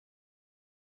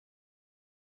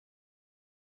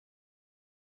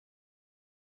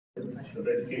of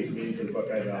education meeting for the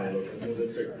Buckeye Valley Local School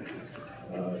District.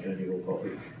 Jenny, roll call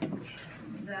please.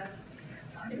 Is that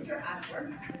Mr.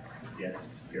 Ashworth? Yes,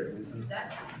 here. Is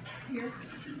that here?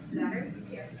 Is that her?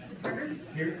 Here. Mr. Turner?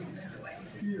 Here. Mr. White?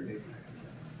 Here.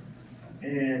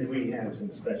 And we have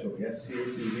some special guests here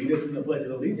to lead us in the Pledge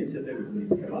of Allegiance. If they would please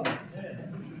come up.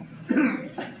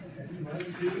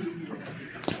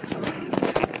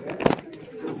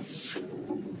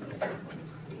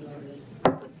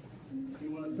 You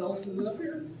want to tell us who's up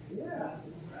here? Yeah.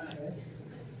 Okay.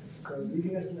 So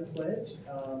leading us in the pledge,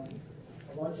 I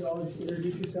want you all to just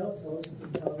introduce yourselves.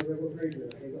 Tell us what grade you're in.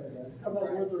 Okay, go ahead, guys. How about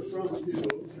where they're from too?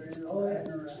 Oh, yeah.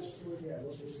 Yeah,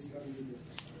 we'll just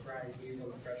Brian Hughes,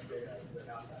 I'm a freshman. I live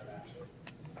outside of Ashland.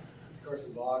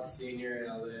 Carson Boggs, senior, and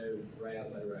I live right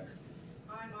outside of Redder.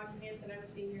 I'm Audrey Hanson, I'm a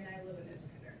senior, and I live in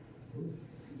Ostrander.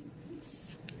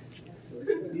 So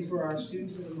these were our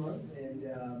students of the month, and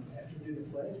after we do the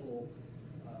pledge, we'll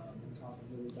talk a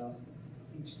little about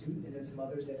each student and then some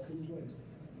others that couldn't join us.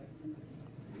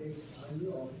 Okay, on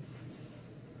you all.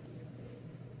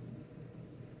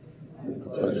 I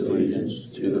pledge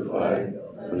allegiance to the flag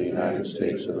of the United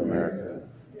States of America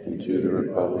and to the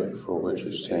republic for which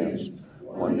it stands,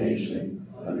 one nation,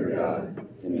 under God,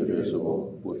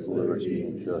 indivisible, with liberty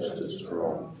and justice for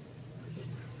all.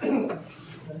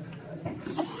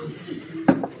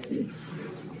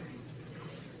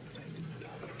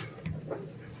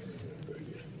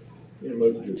 Need a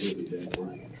motion to approve the agenda,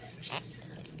 please.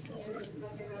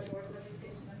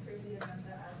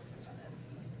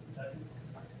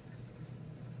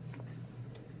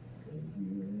 Thank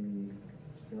you. Any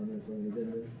comments on the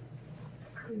agenda?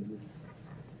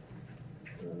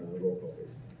 Roll call,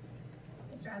 please.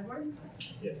 Mr. Ashworth?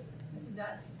 Yes. Mrs.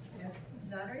 Dutt? Yes.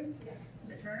 Mrs. Audrey? Yes.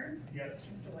 Mr. Turner? Yes.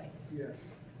 Mr. White? Yes.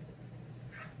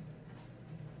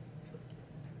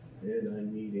 And I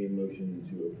need a motion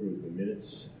to approve the minutes.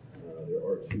 There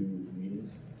are two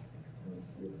meetings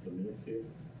with the minutes here.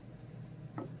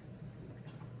 I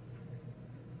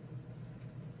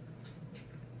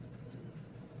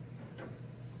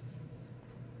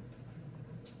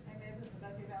move that the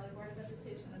Buckeye Valley Board of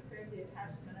Education approve the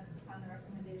attached minutes upon the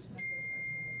recommendation of the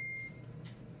treasurer.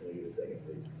 Can I get a second,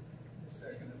 please?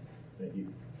 Second. Thank you.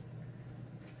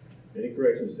 Any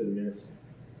corrections to the minutes?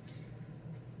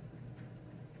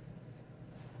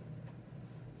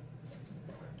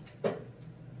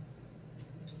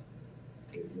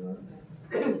 If not,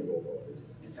 roll call, please.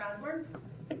 Mr. Osborne?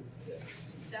 Yes.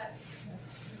 Mrs. Dutt? Yes.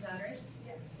 Mrs. Audrey?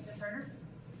 Yes. Mr. Turner?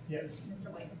 Yes. Mr.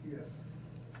 White? Yes.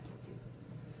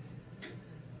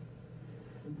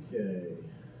 Okay,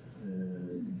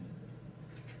 and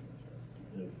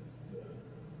if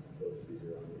both of these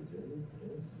are on the agenda,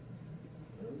 yes?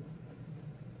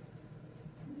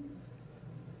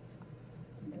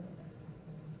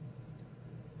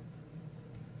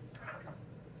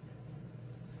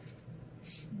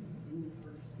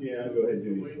 Yeah, I'll go ahead and do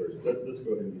these first. Let's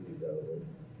go ahead and get these out of the way.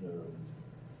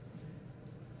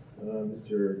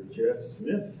 Mr. Jeff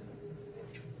Smith?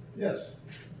 Yes.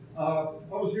 I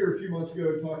was here a few months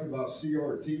ago talking about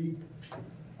CRT,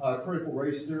 critical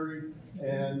race theory,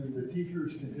 and the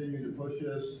teachers continue to push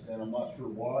this, and I'm not sure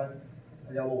why.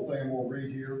 I got a little thing I'm going to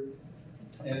read here,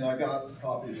 and I got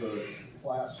copies of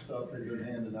class stuff they've been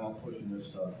handing out pushing this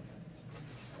stuff.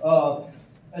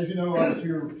 As you know, I was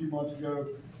here a few months ago,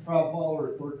 proud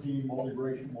father of 13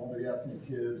 multi-racial, multi-ethnic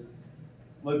kids,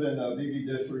 lived in the BV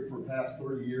district for the past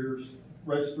 30 years,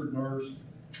 registered nurse,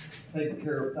 taking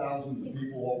care of thousands of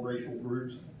people, all racial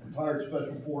groups, retired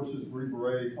Special Forces, Green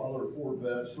Beret, father of 4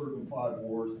 vets, served in 5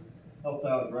 wars, helped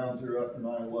out at Ground Zero after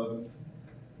 9/11.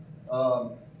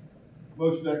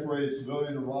 Most decorated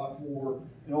civilian in the Iraq War,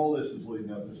 and all this is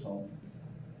leading up to something.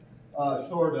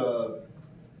 Started an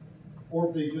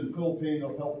orphanage in the Philippines.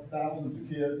 I've helped thousands of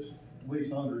kids, at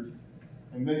least hundreds,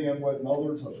 and many unwed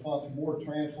mothers. I've sponsored more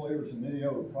translators than any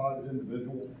other private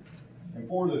individual. And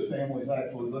 4 of those families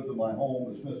actually lived in my home,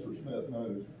 as Mr. Smith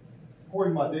knows.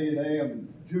 According to my DNA, I'm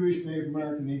Jewish, Native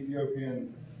American,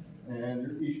 Ethiopian,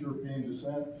 and East European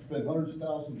descent. Spent hundreds of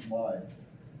thousands of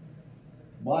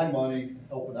my money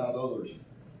helping out others.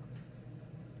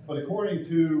 But according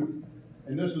to,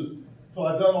 and this is, so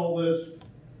I've done all this,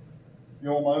 you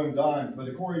know, on my own dime, but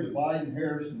according to Biden,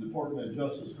 Harris, and Department of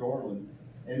Justice Garland,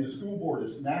 and the school board,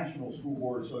 this National School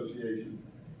Board Association,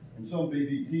 and some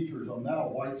BV teachers, I'm now a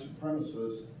white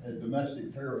supremacist and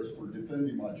domestic terrorist for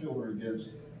defending my children against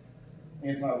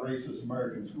anti-racist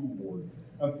American School Board.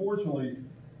 Unfortunately,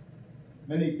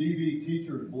 many BV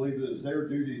teachers believe it is their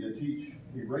duty to teach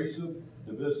a racist,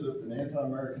 divisive, and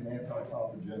anti-American,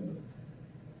 anti-cop agenda.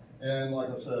 And like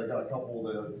I said, I got a couple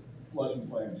of the lesson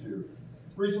plans here.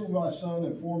 Recently, my son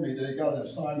informed me they got an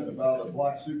assignment about a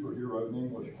black superhero in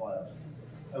English class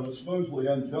that was supposedly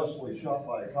unjustly shot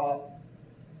by a cop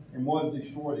and wanted to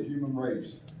destroy the human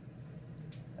race.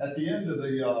 At the end of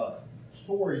the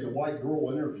story, the white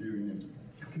girl interviewing him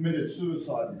committed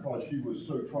suicide because she was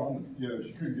so traumatized,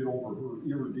 she couldn't get over her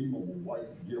irredeemable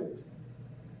white guilt.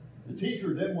 The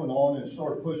teacher then went on and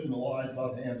started pushing the lies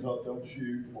about hands up, don't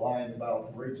shoot, lying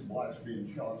about rates of blacks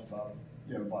being shot about,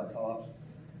 by cops.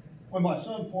 When my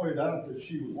son pointed out that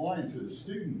she was lying to the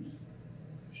students,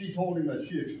 she told him that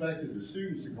she expected the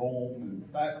students to go home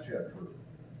and fact check her.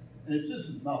 And it's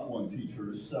just not one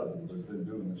teacher, it's several that have been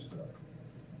doing this stuff.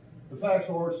 The facts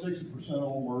are 60% of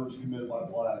all murders committed by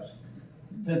blacks,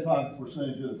 10 times the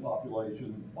percentage of the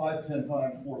population, 5 to 10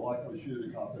 times more likely to shoot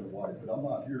a cop than a white. But I'm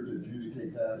not here to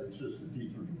adjudicate that, it's just the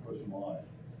teachers are pushing lies.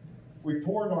 We've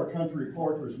torn our country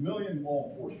apart. There's a million law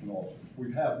enforcement officers.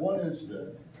 We've had one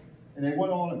incident, and they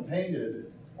went on and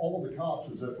painted all of the cops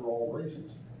as if they're all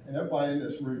racist. And everybody in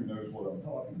this room knows what I'm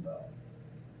talking about.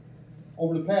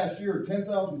 Over the past year,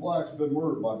 10,000 blacks have been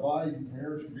murdered by Biden,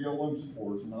 Harris, BLM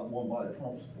supporters, and not one by a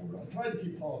Trump supporter. I tried to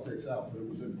keep politics out, but it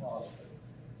was impossible.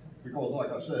 Because,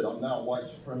 like I said, I'm now a white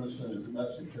supremacist and a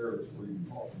domestic terrorist we're even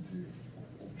talking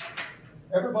to.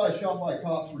 Everybody shot by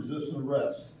cops resisting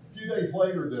arrest. A few days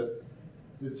later,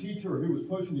 the teacher who was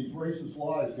pushing these racist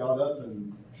lies got up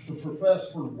and to profess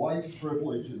for white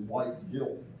privilege and white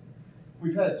guilt.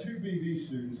 We've had 2 BV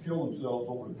students kill themselves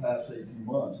over the past 18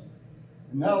 months.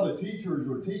 And now the teachers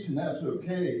are teaching that's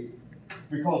okay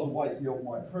because of white guilt and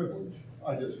white privilege.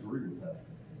 I disagree with that.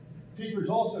 Teachers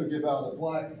also give out a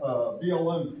black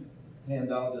BLM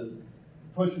handout that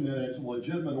pushing it as a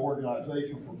legitimate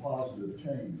organization for positive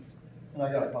change. And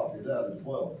I got a copy of that as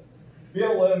well.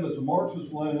 BLM is a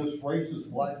Marxist-Leninist, racist,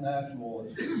 black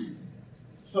nationalist,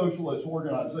 socialist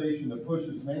organization that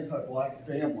pushes an anti-black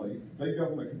family, big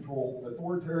government control,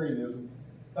 authoritarianism,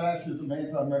 fascism,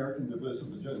 anti-American,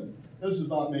 divisive agenda. This is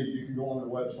not me. You can go on their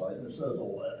website and it says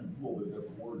all that in a little bit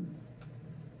different wording.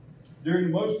 During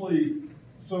the mostly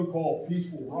so-called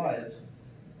peaceful riots,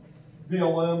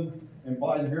 BLM and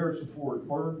Biden-Harris supporters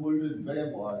burned, looted, and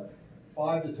vandalized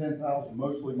 5,000 to 10,000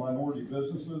 mostly minority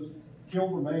businesses,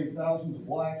 killed or maimed thousands of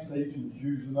blacks, Asians,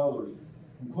 Jews, and others,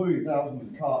 including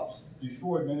thousands of cops,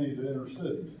 destroyed many of the inner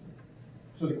cities.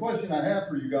 So the question I have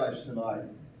for you guys tonight,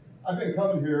 I've been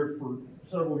coming here for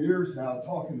several years now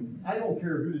talking, I don't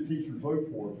care who the teachers vote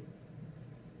for,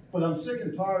 but I'm sick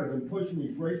and tired of them pushing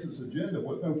these racist agenda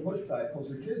with no pushback because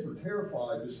the kids are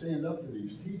terrified to stand up to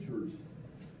these teachers.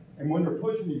 And when they're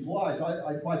pushing these lies,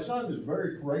 my son is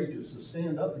very courageous to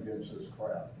stand up against this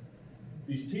crap.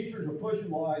 These teachers are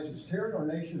pushing lies, it's tearing our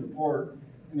nation apart,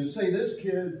 and to say this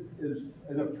kid is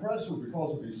an oppressor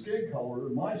because of his skin color,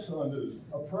 and my son is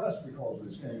oppressed because of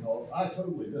his skin color, I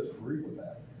totally disagree with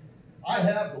that. I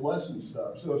have the lesson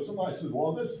stuff, so if somebody says,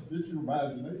 well, this is your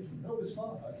imagination, no, it's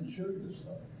not. I can show you this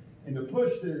stuff. And to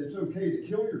push that it's okay to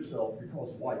kill yourself because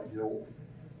of white guilt,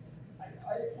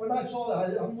 when I saw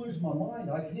that, I'm losing my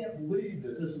mind. I can't believe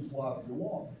that this is allowed to go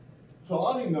on. So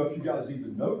I don't even know if you guys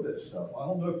even know this stuff. I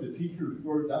don't know if the teachers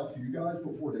wrote it out to you guys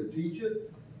before they teach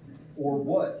it or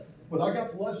what. But I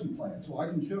got the lesson plan, so I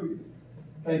can show you.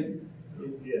 Thank you.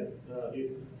 Yeah,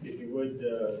 if you would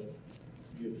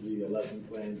give the lesson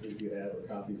plans if you have, or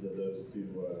copies of those to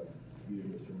either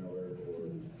Mr. Miller or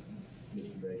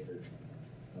Mr. Baker.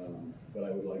 But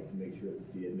I would like to make sure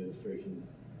that the administration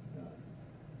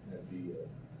at the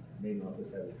main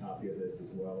office has a copy of this, as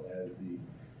well as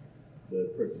the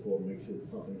principal, make sure that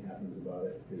something happens about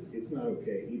it, because it's not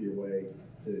okay either way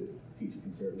to teach a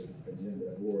conservative agenda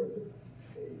or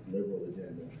a liberal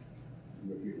agenda.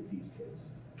 We're here to teach kids.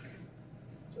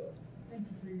 So. Thank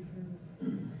you for your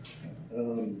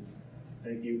service.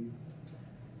 Thank you.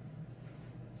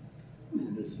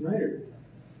 Ms. Snyder.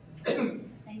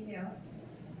 Thank you.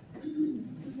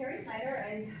 I'm Terry Snyder.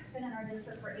 I've been in our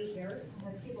district for 8 years. I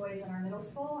have 2 boys in our middle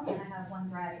school, and I have 1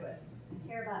 graduate. I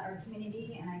care about our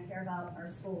community, and I care about our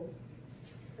schools.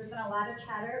 There's been a lot of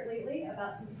chatter lately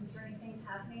about some concerning things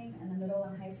happening in the middle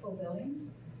and high school buildings.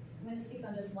 I'm going to speak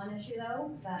on just one issue,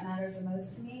 though, that matters the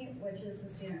most to me, which is the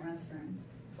student restrooms.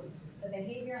 The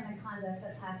behavior and the conduct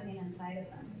that's happening inside of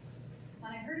them.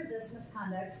 When I heard of this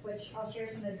misconduct, which I'll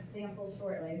share some examples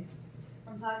shortly,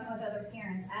 from talking with other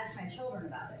parents, asked my children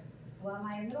about it. While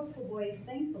my middle school boys,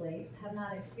 thankfully, have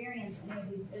not experienced any of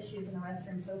these issues in the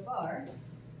restroom so far,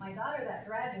 my daughter that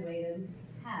graduated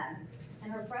had.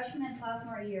 In her freshman and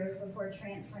sophomore years before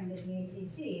transferring to the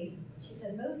ACC, she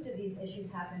said most of these issues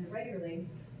happened regularly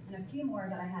and a few more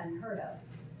that I hadn't heard of.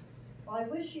 While I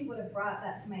wish she would have brought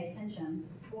that to my attention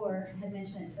or had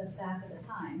mentioned it to the staff at the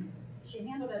time, She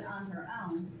handled it on her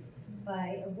own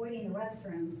by avoiding the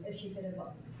restrooms if she could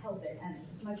help it, and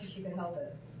as much as she could help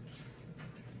it.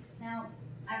 Now,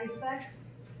 I respect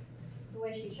the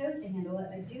way she chose to handle it.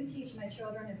 I do teach my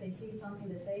children, if they see something,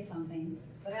 to say something,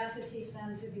 but I also teach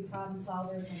them to be problem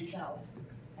solvers themselves.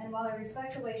 And while I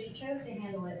respect the way she chose to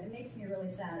handle it, it makes me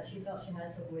really sad that she felt she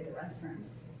had to avoid the restrooms.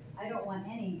 I don't want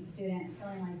any student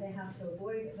feeling like they have to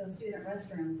avoid those student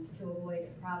restrooms to avoid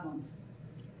problems.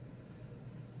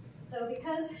 So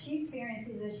because she experienced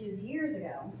these issues years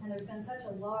ago, and there's been such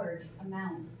a large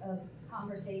amount of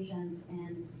conversations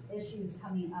and issues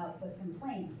coming up with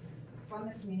complaints from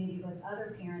the community with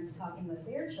other parents talking with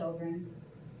their children,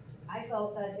 I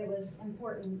felt that it was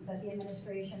important that the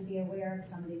administration be aware of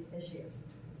some of these issues.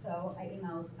 So I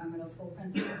emailed our middle school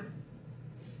principal.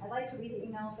 I'd like to read the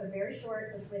emails. They're very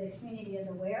short. This way the community is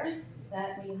aware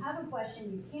that when you have a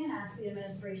question, you can ask the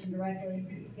administration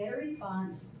directly, get a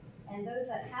response, and those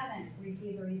that haven't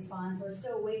received a response or are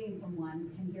still waiting for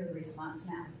one can hear the response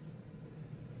now.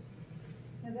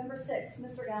 November 6th,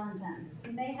 Mr. Gallatin,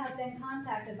 you may have been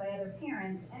contacted by other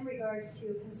parents in regards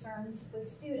to concerns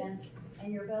with students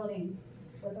in your building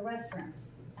with the restrooms.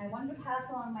 I wanted to pass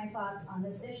along my thoughts on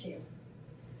this issue.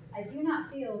 I do not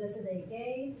feel this is a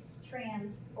gay,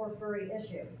 trans, or furry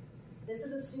issue. This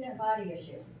is a student body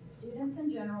issue. Students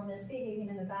in general misbehaving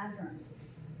in the bathrooms,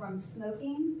 from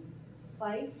smoking,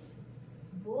 fights,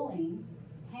 bullying,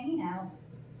 hanging out,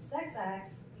 sex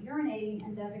acts, urinating,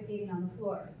 and defecating on the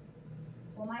floor.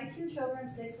 While my two children,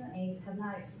 6 and 8, have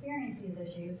not experienced these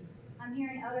issues, I'm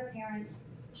hearing other parents'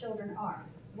 children are.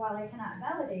 While I cannot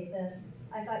validate this,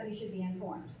 I thought you should be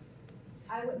informed.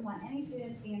 I wouldn't want any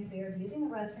students being fear of using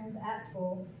the restrooms at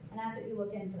school and ask that you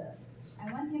look into this.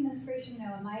 I want the administration to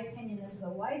know, in my opinion, this is a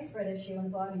widespread issue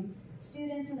involving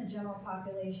students in the general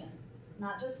population,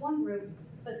 not just one group,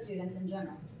 but students in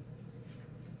general.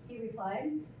 He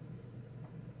replied,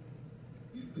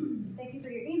 thank you for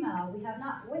your email. We have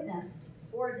not witnessed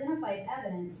or identified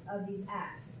evidence of these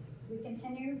acts. We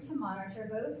continue to monitor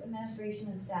both administration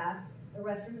and staff the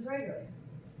restrooms regularly.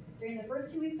 During the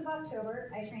first 2 weeks of October,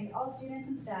 I trained all students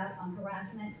and staff on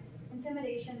harassment,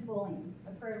 intimidation, bullying.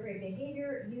 Appropriate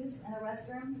behavior use in the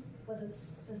restrooms was a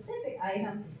specific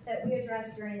item that we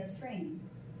addressed during this training.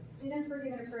 Students were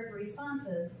given appropriate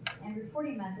responses and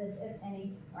reporting methods, if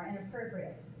any, are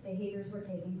inappropriate. Behaviors were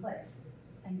taking place.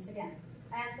 Thanks again.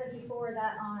 I asked that he forward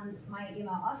that on my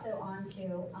email also on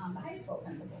to the high school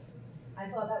principal. I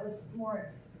thought that was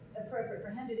more appropriate for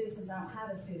him to do since I don't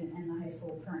have a student in the high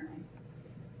school currently.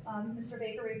 Mr.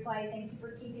 Baker replied, thank you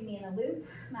for keeping me in the loop,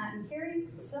 Matt and Carrie.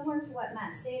 Similar to what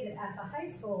Matt stated at the high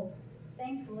school,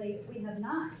 thankfully we have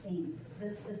not seen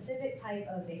this specific type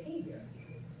of behavior.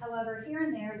 However, here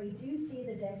and there we do see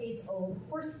the decades-old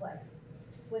horseplay.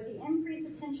 With the increased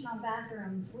attention on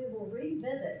bathrooms, we will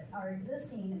revisit our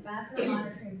existing bathroom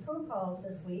monitoring protocols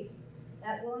this week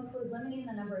that will include limiting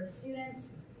the number of students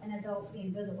and adults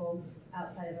being visible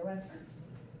outside of the restrooms.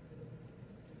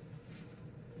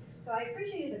 So I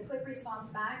appreciated the quick response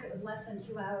back. It was less than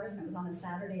 2 hours and it was on a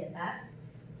Saturday at that.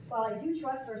 While I do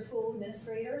trust our school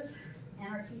administrators and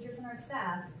our teachers and our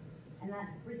staff, and that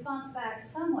response back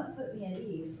somewhat put me at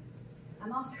ease,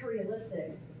 I'm also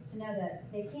realistic to know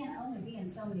that they can't only be in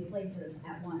so many places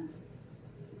at once.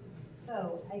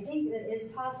 So I think that it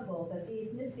is possible that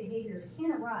these misbehaviors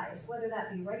can arise, whether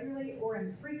that be regularly or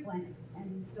infrequent,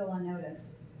 and go unnoticed.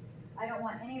 I don't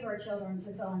want any of our children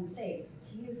to feel unsafe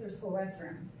to use their school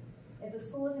restroom. If the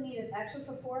school is in need of extra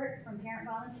support from parent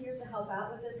volunteers to help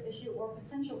out with this issue or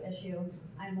potential issue,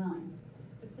 I'm willing.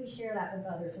 So please share that with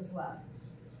others as well.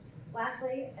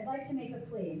 Lastly, I'd like to make a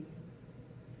plea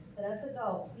that us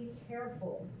adults be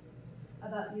careful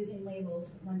about using labels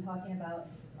when talking about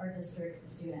our district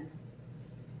students.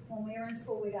 When we were in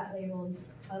school, we got labeled,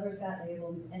 others got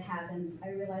labeled, it happens. I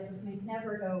realize this may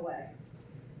never go away,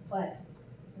 but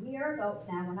we are adults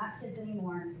now, we're not kids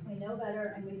anymore. We know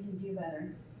better and we can do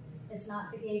better. It's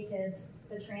not the gay kids,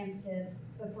 the trans kids,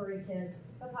 the furry kids,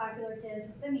 the popular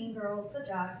kids, the mean girls, the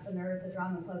jocks, the nerds, the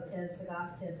drama club kids, the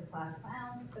goth kids, the class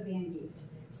clowns, the band geeks.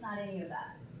 It's not any of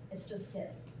that. It's just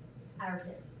kids, our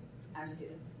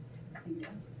students. Thank you.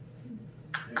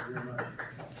 Thank you very much.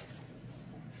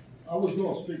 I was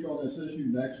going to speak on this issue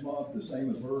next month, the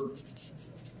same as her.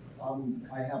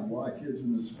 I have a lot of kids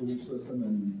in the school system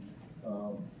and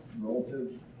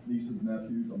relatives, nieces,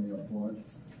 nephews, I mean a bunch,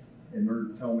 and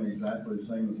they're telling me exactly the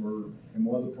same as her. And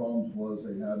one of the problems was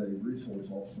they had a resource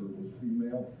officer that was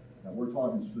female. Now we're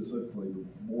talking specifically the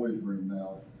boys' room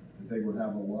now, that they would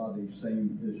have a lot of these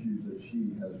same issues that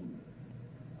she has.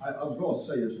 I was going to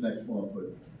say this next month,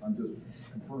 but I'm just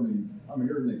confirming, I'm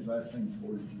hearing the exact same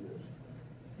story she is.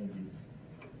 Thank you.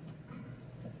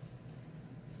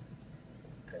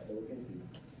 Got to look into.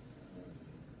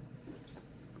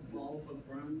 All for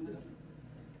Brian.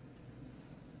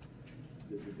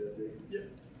 District update? Yep.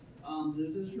 The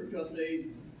district update,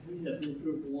 we have moved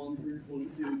group 1 through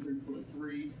 22 through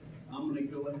 23. I'm gonna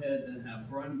go ahead and have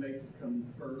Brian Baker come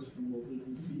first, and we'll do the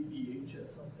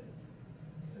BVHS update.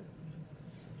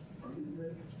 Brian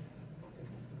Baker.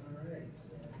 All right.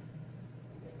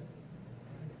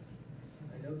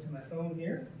 My notes on my phone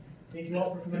here. Thank you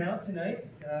all for coming out tonight.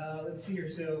 Let's see here.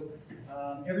 So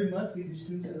every month we do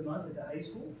Students of the Month at the high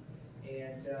school,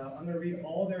 and I'm going to read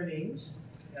all their names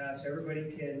so everybody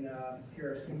can hear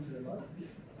our Students of the Month.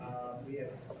 We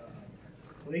have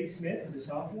Blake Smith, who's a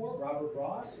sophomore. Robert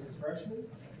Ross, who's a freshman.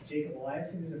 Jacob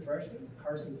Eliason, who's a freshman.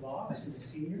 Carson Vox, who's a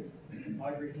senior.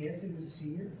 Audrey Hansen, who's a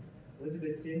senior.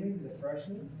 Elizabeth Finley, who's a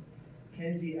freshman.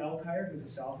 Kenzie Elkire, who's a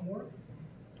sophomore.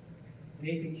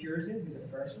 Nathan Curzon, who's a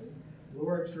freshman.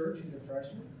 Laura Church, who's a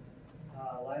freshman.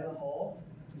 Lila Hall,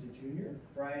 who's a junior.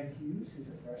 Brian Hughes, who's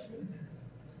a freshman.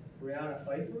 Brianna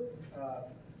Pfeiffer,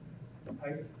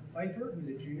 who's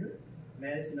a junior.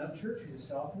 Madison Upchurch, who's a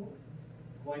sophomore.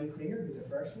 Gwen Klinger, who's a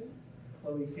freshman.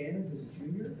 Chloe Fannin, who's a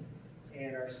junior.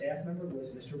 And our staff member was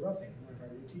Mr. Ruffing, one of our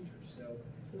new teachers. So,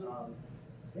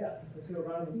 yeah, let's give a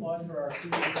round of applause for our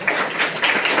students.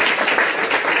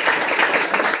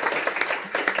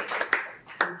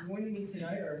 So joining me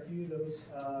tonight are a few of those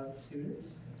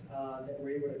students that were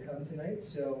able to come tonight.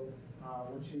 So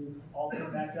once you all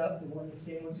come back up, the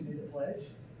same ones who did the pledge.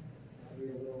 I'll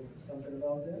read a little something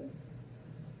about them.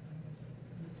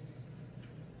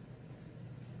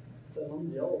 So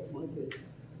I'm jealous, my kids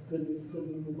couldn't even sit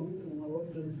in the booth when I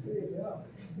worked in school. Good job.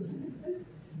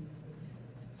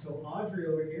 So Audrey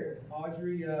over here,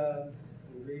 Audrey,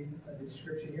 we'll read the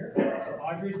description here. So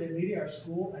Audrey's been leading our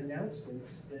school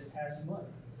announcements this past month.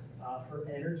 Her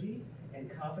energy and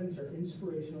confidence are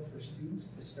inspirational for students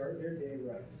to start their day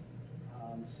right.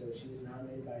 So she was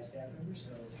nominated by a staff member,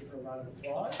 so let's give her a round of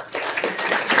applause.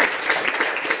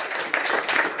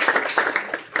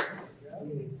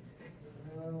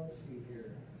 Let's see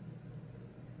here.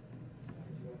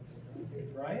 Okay,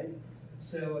 Brian.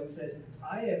 So it says,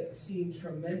 I have seen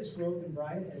tremendous growth in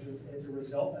Brian as a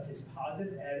result of his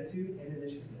positive attitude and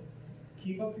initiative.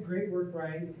 Keep up the great work,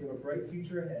 Brian. You have a bright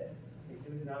future ahead. And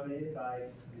he was nominated by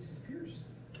Mrs. Pierce.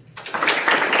 All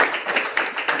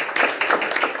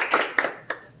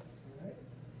right.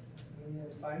 And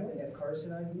finally, I have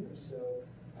Carson on here. So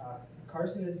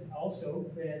Carson has also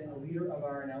been a leader of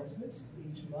our announcements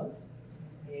each month.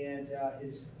 And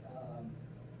his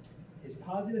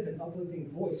positive and uplifting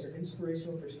voice are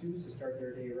inspirational for students to start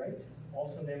their day right.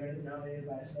 Also nominated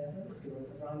by a staff member. Give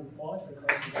a round of applause for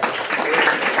Carson.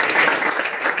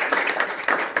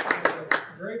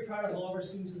 Very proud of all of our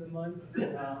Students of the Month,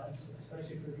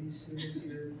 especially for these students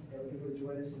here that were able to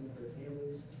join us and their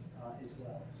families as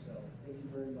well. So thank you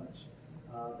very much.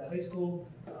 The high school,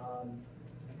 I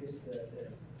guess the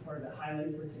part of the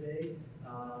highlight for today,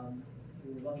 we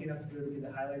were lucky enough to be able to get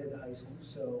the highlight of the high school.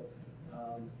 So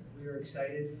we are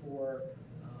excited for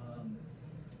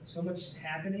so much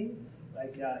happening.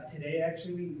 Like today,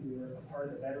 actually, we were a part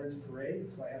of the Veterans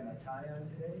Parade, so I have my tie on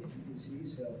today, as you can see.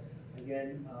 So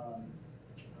again,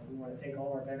 we want to thank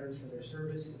all our veterans for their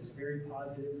service. It was very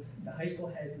positive. The high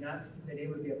school has not been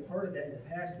able to be a part of that in the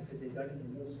past because they've done it in the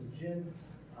middle school gym.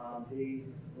 They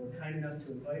were kind enough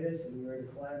to invite us, and we were able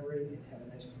to collaborate and have a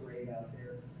nice parade out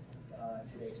there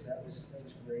today. So that was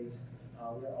great.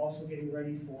 We're also getting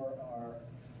ready for our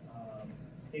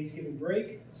Thanksgiving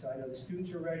break. So I know the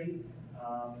students are ready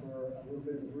for a little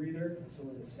bit of a breather, and so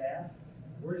is the staff.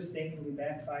 We're just thankful to be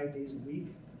back 5 days a week.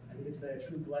 I think it's been a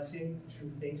true blessing, a true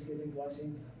Thanksgiving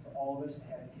blessing for all of us to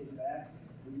have the kids back.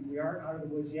 We aren't out of the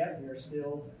woods yet. We are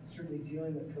still certainly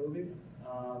dealing with COVID,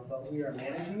 but we are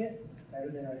managing it better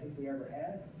than I think we ever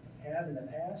have in the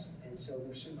past, and so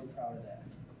we're certainly proud of that.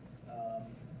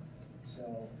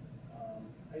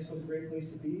 High school is a great place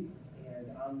to be,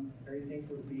 and I'm very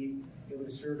thankful to be able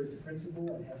to serve as the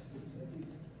principal and have students like these.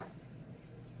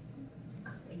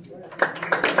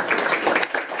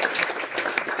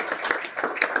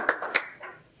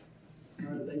 All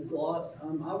right, thanks a lot. I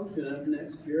was going to have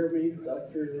next Jeremy,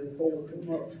 Dr. Fuller come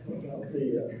up about the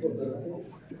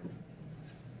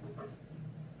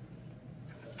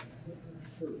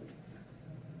sure.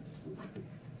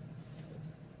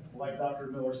 Like Dr.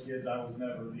 Miller's kids, I was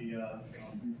never the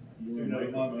student of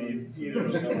the month either.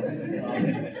 So,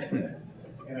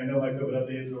 and I know my COVID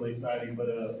update is really exciting, but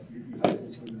you high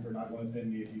school students are not going to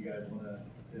offend me if you guys want to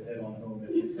head on home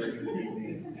and start your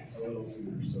evening a little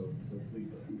sooner. So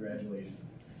please, congratulations.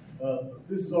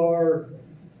 This is our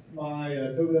my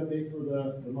COVID update for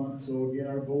the month. So again,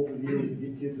 our goal for the year is to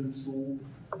get kids in school.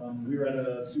 We were at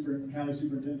a county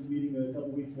superintendent's meeting a couple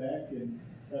weeks back and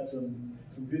got some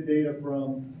good data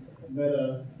from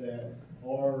Meta that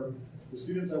the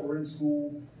students that were in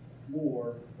school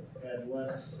more had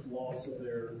less loss of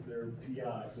their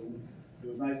PI. So it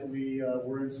was nice that we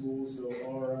were in school. So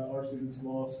our students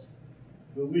lost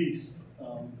the least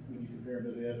when you compare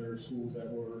them to the other schools that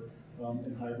were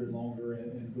in hybrid longer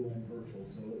and going virtual.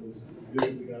 So it was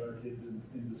good that we got our kids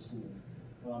into school.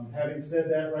 Having said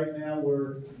that, right now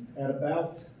we're at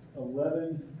about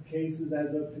 11 cases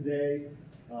as of today,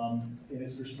 and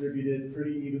it's distributed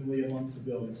pretty evenly amongst the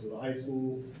buildings. So the high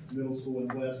school, middle school,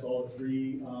 and west, all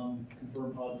 3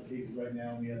 confirmed positive cases right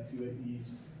now. We have 2 at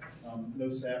east.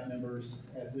 No staff members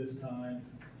at this time.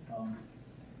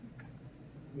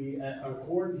 Our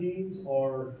quarantines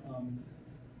are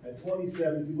at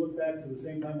 27. If you look back to the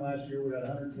same time last year, we're at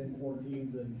 110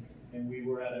 quarantines, and we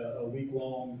were at a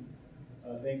week-long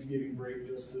Thanksgiving break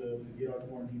just to get our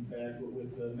quarantines back. But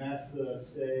with the mask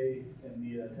stay and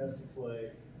the test to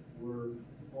play, we're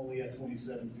only at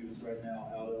 27 students right now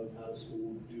out of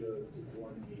school due to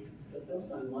quarantine. At this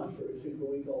time last year, we took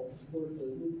a week off sports,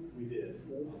 didn't We did.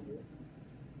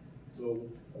 So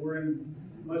we're in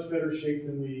much better shape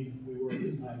than we were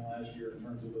this time last year in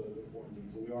terms of the quarantine.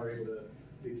 So we are able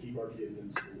to keep our kids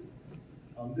in school.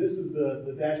 This is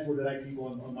the dashboard that I keep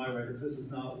on my records. This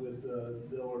is not with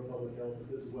Delaware Public Health,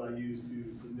 but this is what I use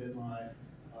to submit my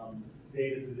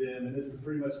data to them. And this is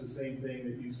pretty much the same thing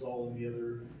that you saw in the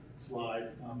other slide,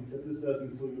 except this does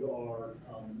include our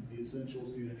the essential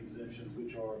student exemptions,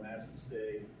 which are mask and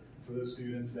stay. So those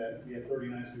students we have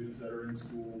 39 students that are in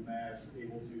school, masked,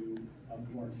 able to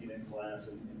quarantine in class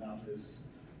and not miss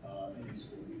any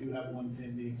school. We do have one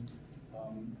pending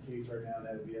case right now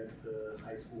that would be at the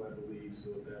high school, I believe. So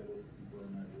if that was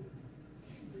confirmed, that would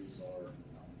increase our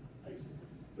high school.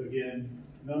 But again,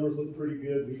 numbers look pretty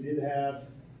good. We did have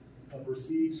a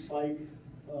perceived spike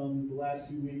the last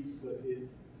 2 weeks, but it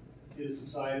has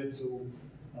subsided. So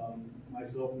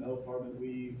myself and the health department,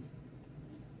 we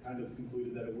kind of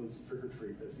concluded that it was trick or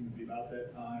treat. That seems to be about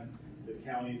that time. The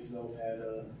county itself had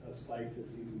a spike that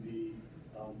seemed to be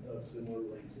of similar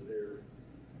length, so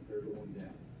they're going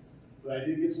down. But I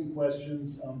did get some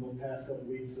questions the past couple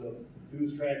weeks of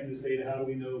who's tracking this data, how do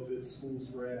we know if it's school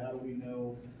spread, how do we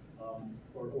know,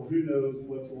 or who knows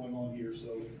what's going on here.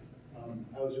 So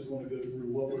I was just going to go through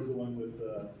what we're doing with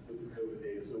the COVID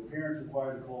data. So parents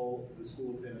required to call the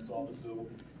school attendance office. So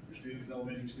for students,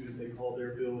 elementary students, they call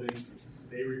their building.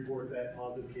 They report that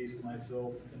positive case to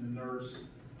myself and the nurse.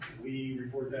 We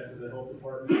report that to the health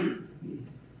department.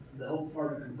 The health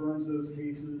department confirms those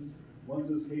cases. Once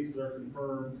those cases are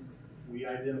confirmed, we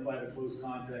identify the close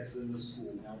contacts in the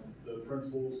school. Now, the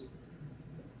principals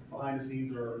behind the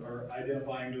scenes are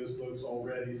identifying those folks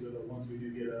already, so that once we do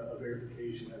get a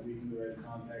verification, that we can go ahead and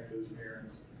contact those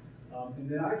parents. And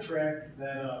then I track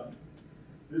that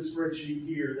this spreadsheet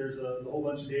here. There's a whole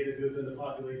bunch of data that goes in to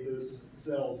populate those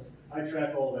cells. I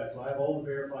track all that, so I have all the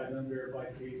verified and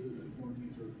unverified cases and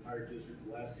quarantines for the entire district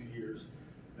the last 2 years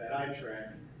that I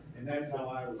track, and that's how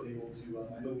I was able to.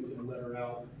 I know we sent a letter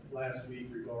out last week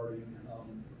regarding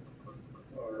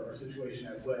our situation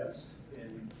at West,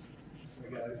 and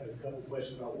we got a couple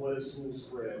questions about what is school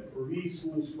spread. For me,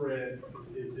 school spread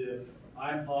is if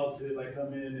I'm positive, I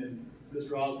come in and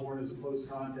Mr. Osborne is a close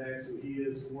contact, so he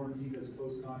is quarantined as a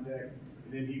close contact,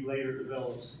 and then he later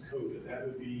develops COVID. That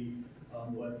would be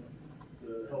what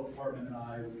the health department and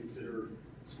I would consider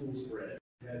school spread.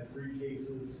 We had 3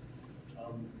 cases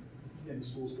in the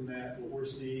schools from that. What we're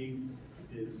seeing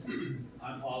is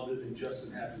I'm positive and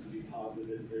Justin happens to be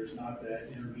positive. There's not that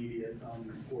intermediate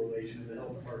correlation. The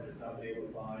health department has not been able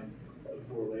to find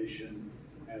a correlation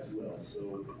as well.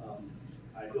 So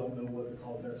I don't know what the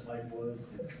call test spike was.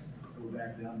 We're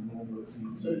back down to normal, it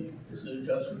seems to be. So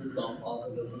Justin was not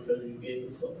positive because you gave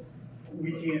us something.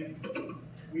 We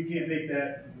can't make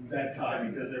that tie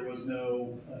because there was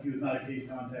no, he was not a case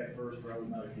contact first, or I was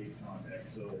not a case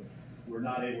contact. So we're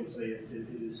not able to say it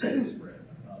is school spread.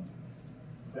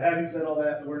 But having said all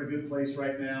that, we're in a good place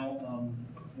right now,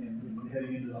 and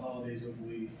heading into the holidays,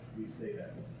 hopefully we stay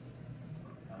that way.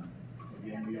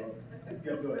 Again, we are.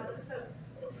 Go ahead.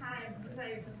 So time, because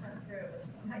I just went through it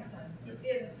with my son.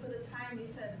 Yep. For the time you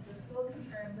said the school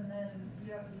confirms and then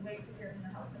you have to wait to hear from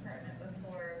the health department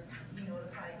before you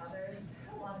notify others.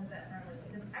 How long does that normally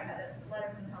take? Because I got a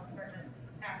letter from the health department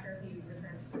after he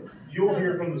returns. You'll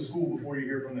hear from the school before you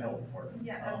hear from the health department.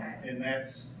 Yeah, okay. And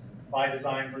that's by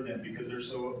design for them because they're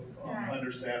so Right.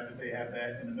 understaffed that they have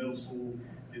that. And the middle school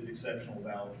is exceptional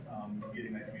about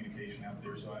getting that communication out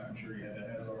there. So I'm sure you have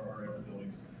that, as are our other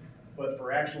buildings. But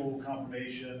for actual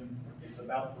confirmation, it's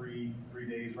about three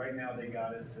days. Right now, they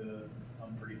got it to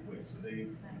pretty quick. So they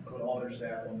put all their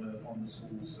staff on the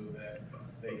school so that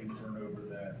they can turn over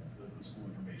the school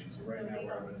information. So right now,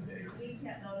 we're at a day. We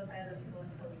can't notify other people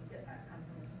until we get that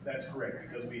confirmation. That's correct,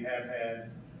 because we have had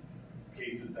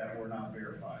cases that were not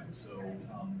verified. So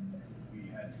we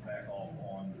had to back off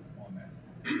on that.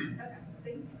 Okay,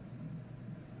 thank you.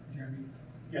 Jeremy?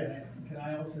 Yes. Can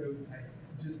I also,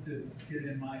 just to get it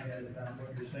in my head about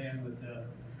what you're saying with the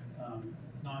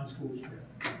non-school trip?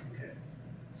 Okay.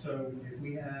 So if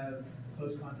we have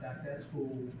close contact at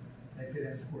school, that kid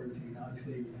has quarantine,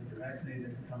 obviously, if they're vaccinated,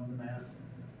 they can come with a mask,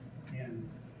 and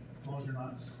as long as they're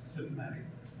not symptomatic,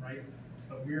 right?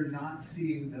 But we're not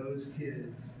seeing those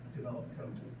kids develop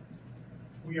COVID.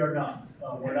 We are not.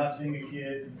 We're not seeing a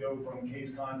kid go from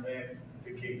case contact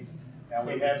to case. Now,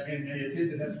 we have seen And kids. the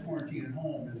kid that has quarantine at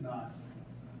home is not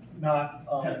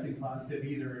testing positive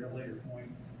either at a later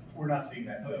point. We're not seeing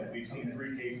that, no. Okay. We've seen Okay.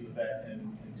 3 cases of that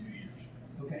in 2 years.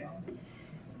 Okay.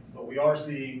 But we are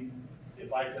seeing,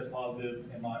 if I test positive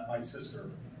and my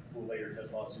sister will later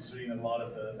test positive, so seeing a lot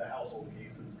of the household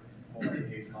cases will have a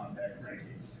case contact to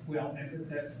case. Well, and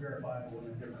that's verifiable in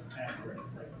a different aspect, right?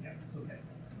 Yeah, okay.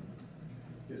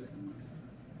 Yes, sir.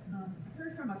 I've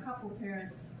heard from a couple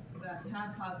parents that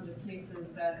had positive cases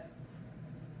that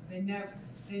they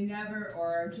never or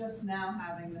are just now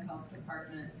having the health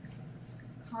department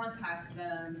contact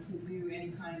them to do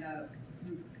any kind of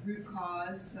root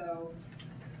cause, so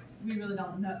we really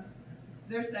don't know.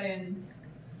 They're saying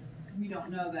we don't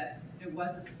know that it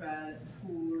wasn't spread at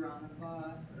school or on a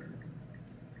bus. Or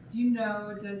do you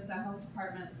know, does the health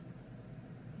department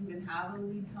even have a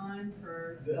lead time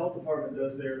for? The health department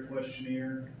does their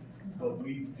questionnaire, but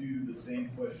we do the same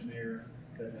questionnaire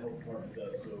that the health department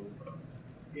does. So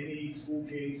any school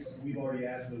case, we've already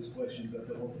asked those questions that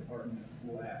the health department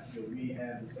will ask. So we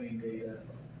have the same data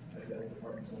that the health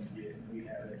department's going to get. We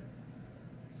have it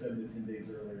 7 to 10 days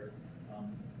earlier.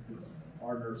 Because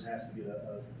our nurse has to get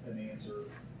an answer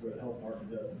where the health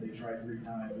department doesn't. They try 3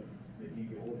 times, if they can't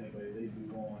get hold of anybody, they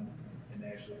move on and they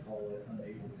actually call it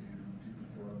unable to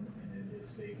confirm, and it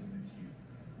stays in the queue.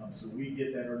 So we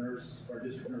get that, our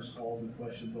district nurse calls and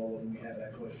questions all of them. We have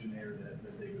that questionnaire that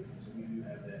they go through. So we do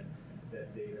have that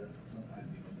data.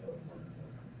 Sometimes even the health department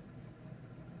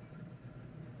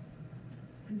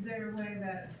doesn't. Is there a way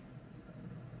that,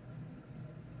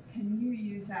 can you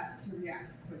use that to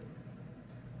react quickly?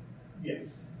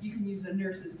 Yes. You can use the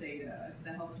nurse's data, if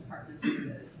the health department's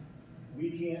data is. We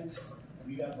can't,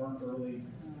 we got burnt early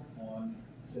on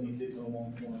sending kids home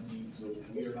on quarantine, so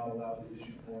we are not allowed to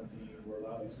issue quarantine. We're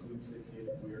allowed to exclude sick kids.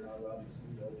 We are not allowed to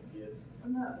exclude healthy kids.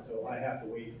 No. So I have to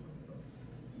wait.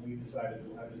 I've decided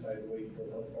to wait until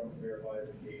the health department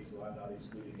verifies the case, so I'm not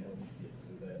excluding healthy kids,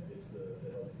 so that it's the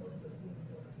health department that's doing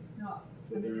it. No.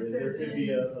 So I mean, there could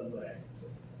be a lag, so.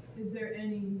 Is there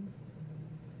any,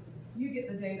 you get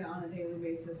the data on a daily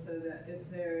basis so that if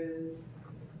there is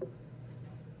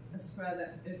a spread,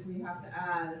 that if we have to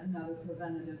add another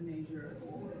preventative measure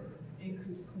or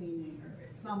increase cleaning or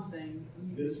something,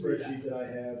 you This can do that. spreadsheet that I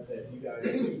have that you guys,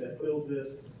 that fills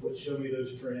this, would show me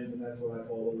those trends, and that's what I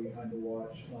follow, we kind of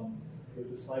watch. With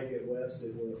the spike at West,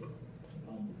 it was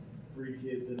 3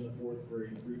 kids in the 4th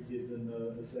grade, 3 kids in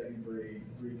the 2nd grade,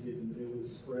 3 kids, and it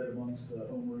was spread amongst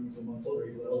homerooms, amongst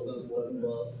grade levels. It wasn't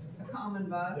A common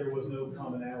bus. there was no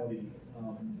commonality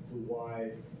to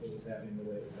why it was happening the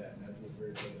way it was happening. That was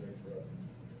very frustrating for us.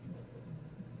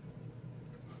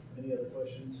 Any other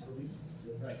questions for me?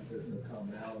 The fact that there's no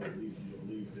commonality leads you to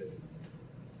believe that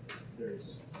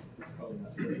there's probably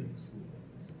not spreading in school,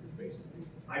 basically.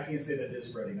 I can't say that it is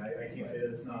spreading. I can't say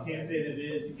that it's not. You can't say that it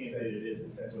is, you can't say that it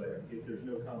isn't. That's But right. if there's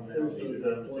no commonality, they're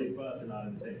not in the same bus, they're not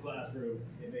in the same classroom.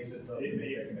 It makes it tough to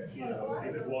make that connection. You know,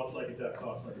 if it walks like a duck,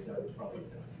 talks like a duck, it's probably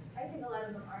a duck. I think a lot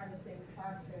of them are in the same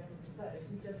classroom, but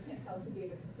you just can't tell who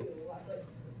gave it to who. Like,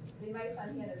 they might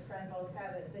son, he and his friend both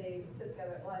have it, they sit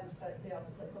together at lunch, but they also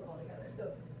play football together.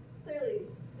 So clearly,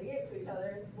 they gave it to each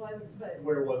other, but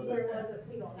Where was it?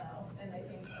 We don't know. And I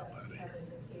think that's probably the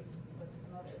case with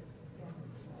some other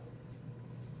families as well.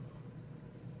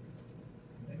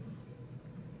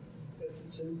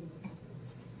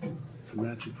 It's a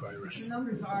magic virus. The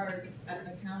numbers are at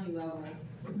the county level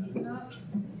sneaking up.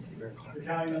 The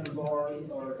county numbers are,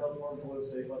 our health department, Florida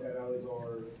State, Buckeye Valley's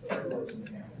are lowest in the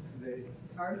county.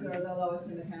 Ours are the lowest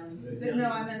in the county. The No, county-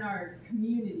 I'm in our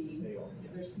community. They are,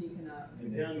 They're yes. sneaking up. The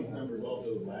county's numbers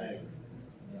also lag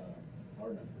our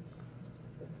numbers.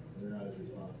 They're not as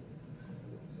responsive.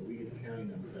 So we get the county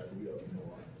numbers after we already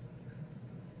know ours.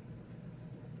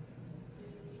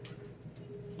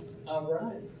 All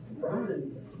right,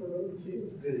 Brian, promoted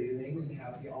Good evening and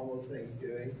happy almost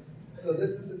Thanksgiving. So this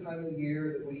is the time of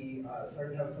year that we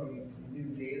start to have some new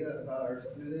data about our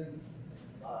students,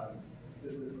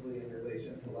 specifically in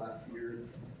relation to last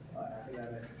year's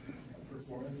academic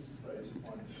performance. So I just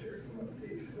wanted to share some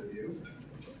updates with you.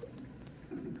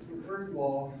 So first of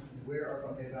all, where are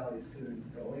Buckeye Valley students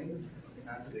going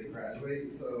after they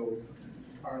graduate? So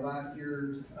our last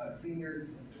year's seniors,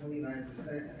 29%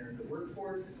 entered the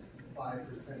workforce,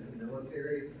 5% the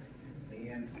military,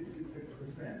 and 66%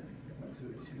 went to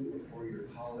a 2 or 4 year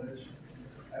college.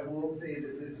 I will say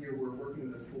that this year we're working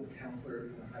with the school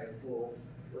counselors in the high school.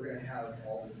 We're going to have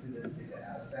all the students take the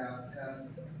ASVAB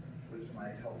test, which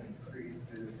might help increase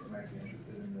students who might be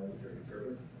interested in military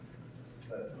service.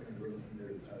 So that's something we're looking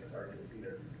to start this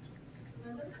year.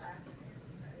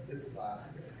 This is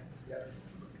last year. Yep.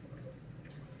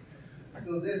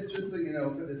 So this, just so you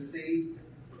know, for the state,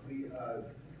 we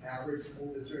average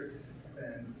school district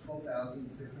spends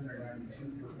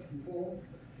 $12,692 per pupil,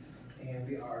 and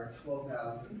we are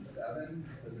 12,007.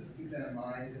 So just keep that in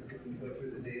mind, because when you go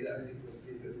through the data, I think you'll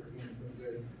see that we're getting some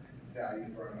good value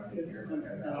for our money here.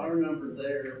 And our number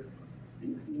there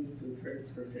includes some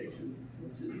transportation,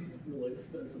 which is really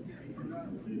expensive. It's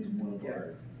one of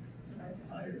our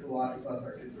higher. It's a lot, plus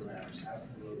our kids are matched,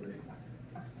 absolutely.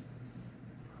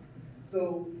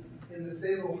 So in the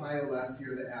state of Ohio last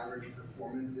year, the average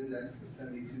performance index was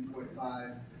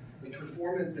 72.5. The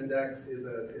performance index is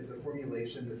a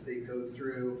formulation the state goes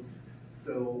through.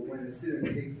 So when a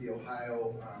student takes the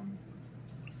Ohio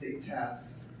state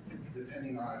test,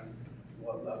 depending on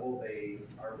what level they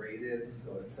are rated,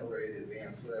 so accelerated,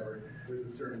 advanced, whatever, there's a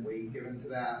certain weight given to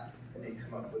that, and they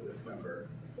come up with this number.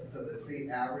 So the state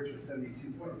average was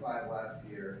 72.5 last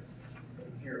year.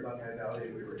 Here at Buckeye Valley,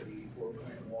 we were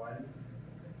 84.1.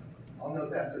 I'll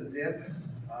note that's a dip,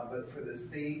 but for the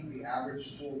state, the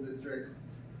average school district,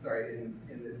 in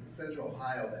the central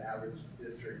Ohio, the average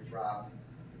district dropped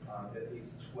at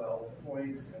least 12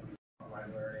 points in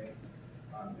online learning.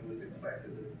 It was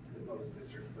expected that most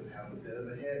districts would have a bit of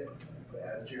a hit, but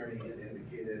as Jeremy had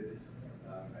indicated,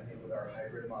 I think with our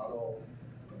hybrid model,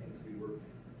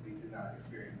 we did not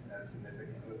experience as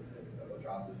significant of a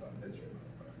drop as some districts.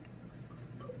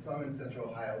 Some in central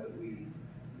Ohio that we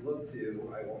look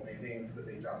to, I won't name names, but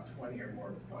they dropped 20 or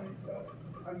more points, so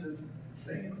I'm just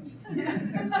saying.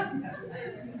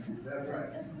 That's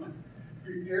right.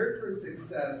 Prepared for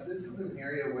success, this is an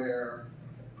area where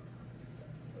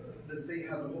the state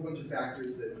has a whole bunch of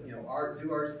factors that,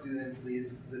 do our students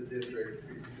leave the district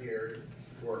prepared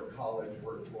for college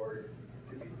workforce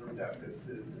to be productive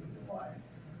citizens in life?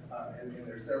 And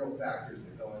there's several factors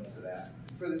that go into that.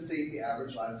 For the state, the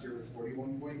average last year was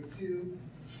 41.2.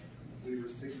 We were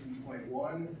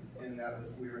 60.1, and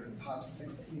we were in the top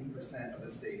 16% of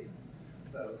the state.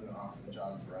 So that was an awesome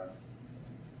job for us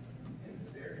in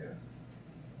this area.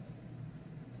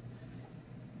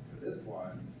 For this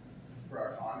one, for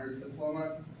our honors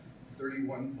diploma,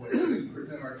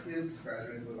 31.6% of our kids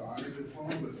graduated with an honors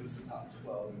diploma, which was the top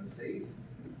 12 in the state.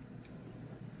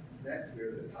 Next, we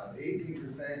were the top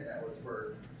 18%. That was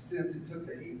for students who took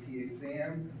the AP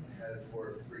exam, had a score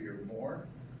of 3 or more.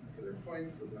 For their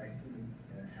points was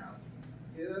 19.5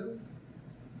 kiddos.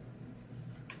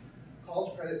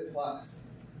 College Credit Plus.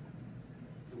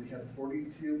 So we have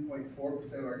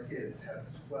 42.4% of our kids have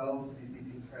 12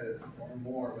 CCP credits or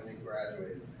more when they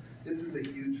graduate. This is a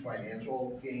huge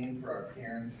financial gain for our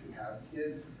parents who have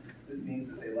kids. This means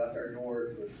that they left our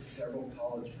doors with several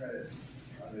college credits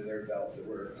under their belt that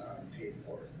were paid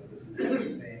for. So this is a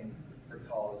good thing for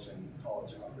college and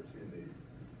college opportunities.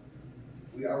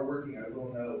 We are working, I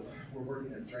will note, we're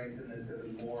working to strengthen this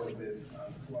even more with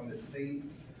Columbus State.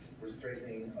 We're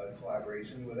strengthening a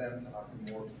collaboration with them to offer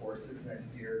more courses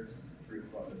next year through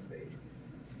Columbus State.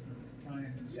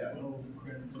 Ryan, is 12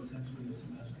 credits essentially a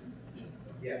semester?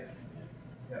 Yes.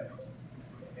 Yep.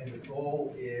 And the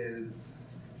goal is,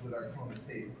 with our Columbus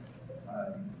State,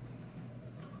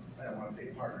 I don't want to say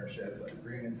partnership, but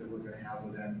agreement that we're going to have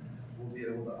with them, we'll be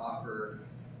able to offer,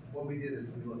 what we did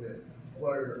is we looked at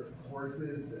what are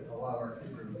courses that a lot of our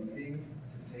kids are needing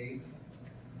to take,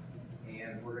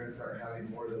 and we're going to start having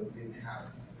more of those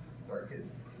in-house. So our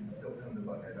kids can still come to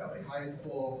Buckeye Valley High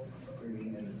School,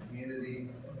 remain in the community,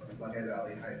 and Buckeye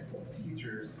Valley High School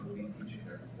teachers will be teaching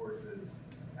their courses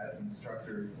as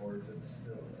instructors or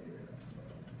facilitators.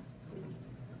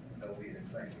 That'll be an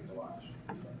exciting thing to watch.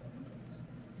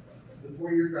 The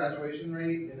 4-year graduation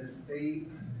rate in the state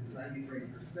is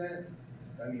 93%.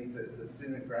 That means that the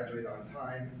student graduated on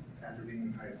time after being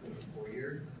in high school for 4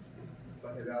 years.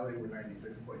 Buckeye Valley were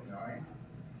 96.9.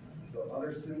 So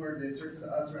other similar districts to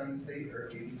us around the state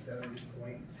are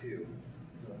 87.2.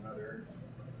 So another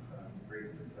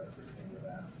percent of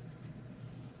that.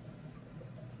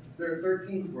 There are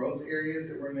 13 growth areas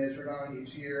that we're measured on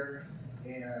each year,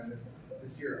 and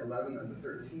this year 11 of the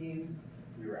 13,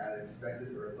 we were at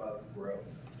expected or above growth.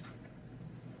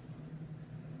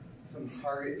 Some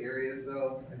target areas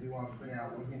though, I do want to point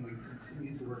out one thing we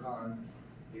continue to work on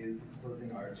is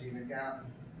closing our achievement gap.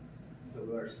 So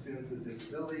with our students with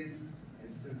disabilities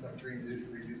and students on free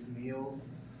and reduced meals,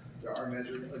 there are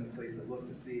measures put in place that look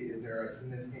to see is there a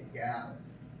significant gap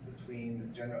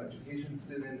between general education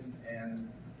students and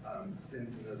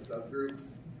students in those subgroups.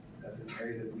 That's an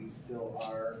area that we still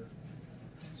are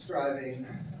striving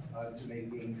to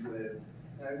make gains with.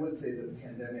 And I would say that the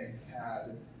pandemic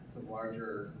had some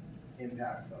larger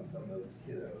impacts on some of those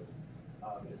kiddos.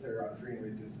 If they're on free and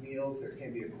reduced meals, there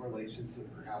can be a correlation to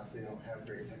perhaps they don't have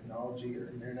great technology or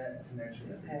internet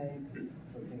connection at home,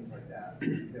 some things like that. So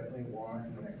we definitely want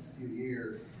in the next few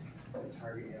years to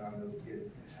target in on those kids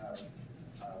to have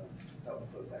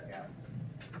help close that gap.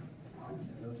 And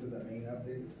those are the main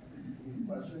updates. Any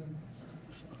questions?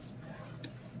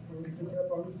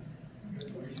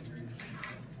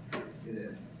 It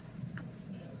is.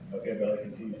 Okay, but it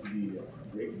continues to be a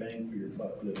great bang for your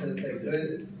buck.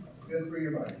 Good for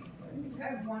your money. I just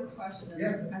have one question.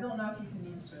 Yeah. I don't know if you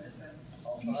can answer it,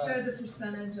 but you showed the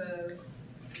percentage of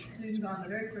students on the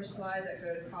very first slide that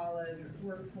go to college or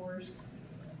workforce.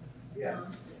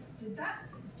 Yes. Do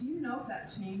you know if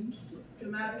that changed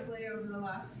dramatically over the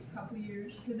last couple of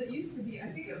years? Because it used to be, I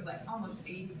think it was like almost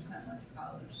 80% went to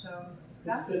college. So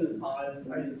It's been as high as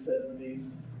the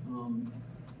mid-70s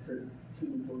for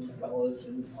students going to college,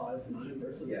 and as high as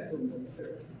 9% Yes. for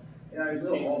military. And I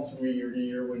will also, from year to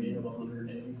year when you have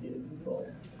 180 kids. So.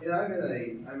 and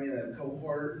I'm in a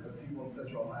cohort of people in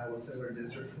Central Ohio with similar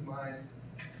districts to mine,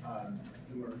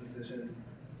 similar positions.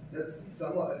 That's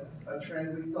somewhat a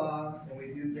trend we saw, and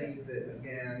we do think that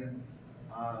again,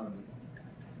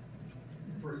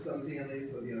 for some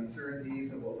families with the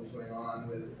uncertainties of what was going on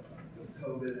with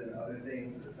COVID and other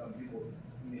things, that some people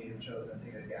may have chosen to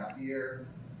take a gap year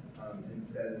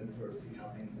instead and sort of see how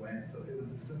things went. So it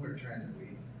was a similar trend that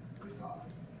we saw.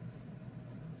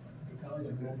 The college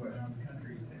enrollment around the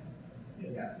country is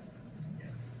down. Yes.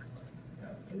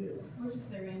 What'd you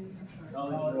say, Randy? I'm sorry.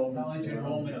 College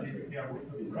enrollment, yeah,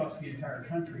 across the entire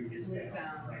country is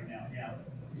down right now, yeah.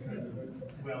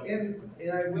 Well, And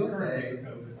I will say, COVID, I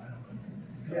don't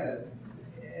know. yeah,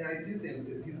 and I do think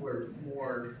that people are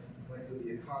more, like with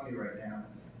the economy right now,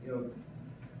 you know,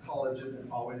 college isn't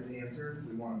always the answer.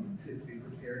 We want kids to be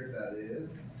prepared if that is.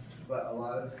 But a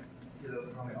lot of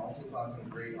kiddos probably also saw some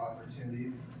great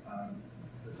opportunities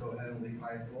to go ahead and leave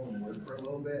high school and work for a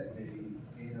little bit, maybe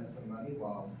gain up some money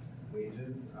while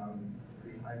wages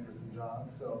pretty high for some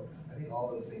jobs. So I think all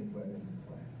those things went into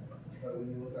play. But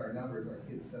when you look at our numbers, our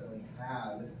kids definitely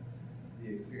had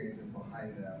the experiences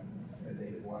behind them that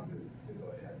they had wanted to go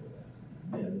ahead with it.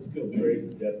 Yeah, the skilled trades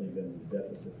have definitely been in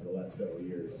deficit for the last several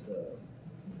years.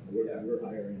 We're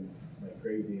hiring like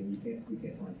crazy, and we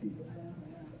can't find people.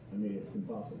 I mean, it's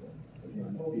impossible.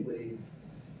 Hopefully,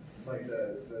 like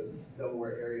the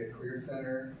Delaware Area Career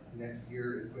Center next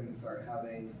year is going to start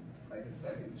having like a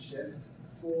second shift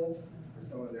school for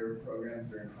some of their programs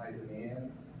that are in high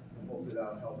demand. So hopefully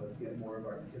that'll help us get more of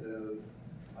our kiddos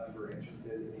who are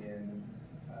interested in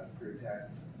career tech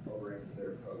over into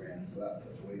their programs. So that's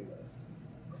such a wait list.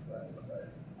 So that's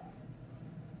exciting.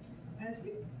 As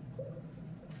we,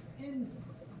 in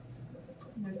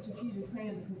strategic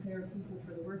plan to prepare people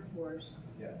for the workforce,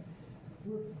 Yes.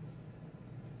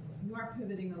 We are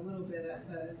pivoting a little bit at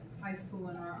the high school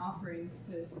in our offerings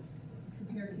to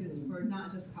prepare kids for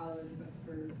not just college, but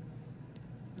for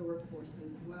the workforce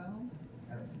as well.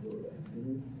 Absolutely.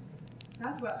 Mm-hmm.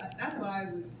 That's why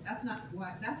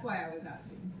I was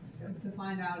asking, is to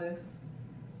find out if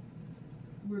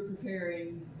we're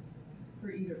preparing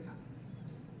for either path.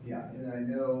 Yeah, and I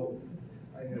know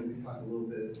we talked a little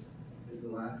bit at the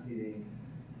last meeting,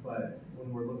 but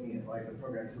when we're looking at like a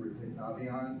program to replace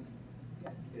Naviance,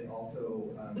 Yes. it also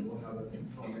will have a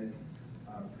component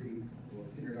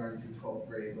kindergarten through 12th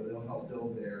grade, but it'll help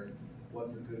build their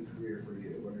what's a good career for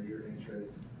you, what are your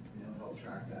interests, and it'll help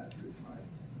track that through time.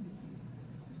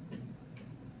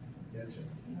 Yes, sir.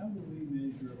 How do we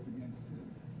measure up against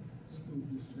the school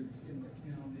districts in the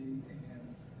county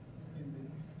and in the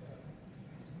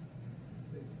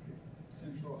basically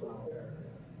central Ohio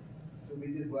area? So we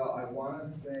did well. I want to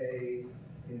say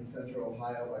in Central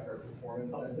Ohio, like our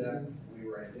performance index, we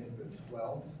were, I think, the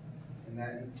 12th, and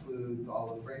that includes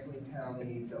all of Franklin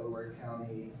County, Delaware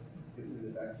County, gets into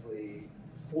Bexley.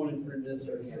 It's 23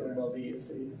 districts so above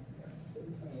ESC.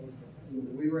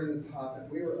 We were in the top,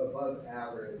 we were above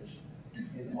average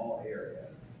in all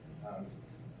areas.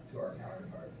 to our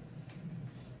counterparts.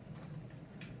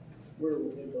 We're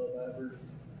above average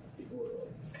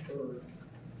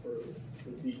for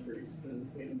the decrease in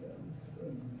handguns. So,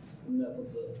 and that was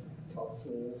the top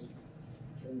schools.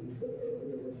 And we said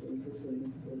earlier, what's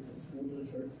interesting was the school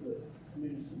districts that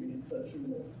used to be in session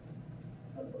will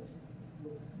have less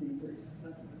decrease.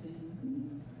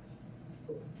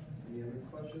 Any other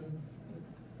questions?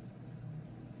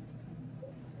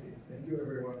 Okay, thank you,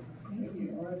 everyone. Thank you.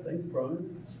 All right, thanks, Brian.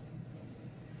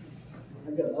 I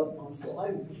got up my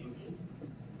slide.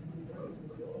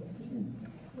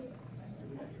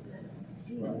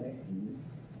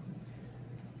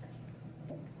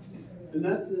 And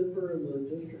that's it for the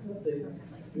district update.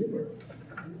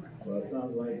 Well, it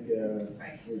sounds like,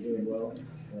 we're doing well,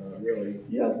 really.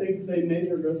 Yeah, I think they made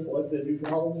their best select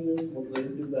educologist when they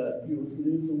did that U.S.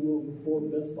 News and World Report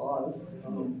Best Buys.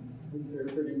 We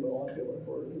fared pretty well. I feel like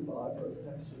we're in buy for the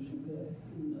taxes you pay,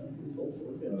 and the results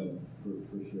were good.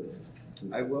 For sure.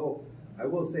 I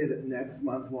will say that next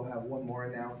month we'll have one more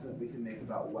announcement we can make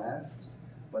about West,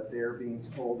 but they're being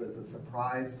told as a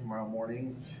surprise tomorrow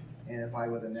morning. And if I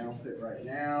would announce it right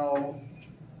now,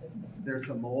 there's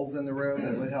some moles in the room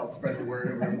that would help spread the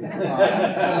word over the spot.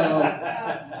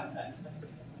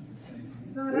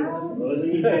 Well, let's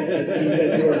keep that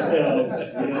to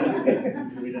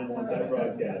ourselves. We don't want that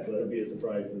broadcast, so that'll be a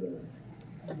surprise for them.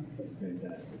 That's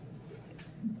fantastic.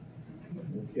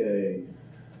 Okay,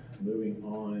 moving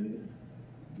on.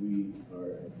 We are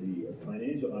at the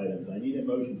financial items. I need a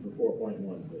motion for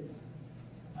 4.1, please.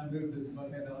 I move that the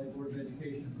Buckeye Valley Board of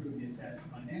Education approve the attached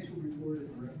financial report at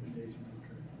the recommendation of the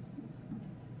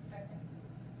treasurer.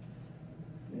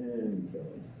 And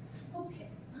Kelly. Okay.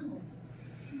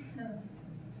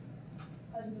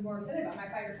 I'm more excited about my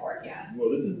 5-year forecast. Well,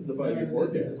 this is the 5-year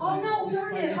forecast. Oh, no,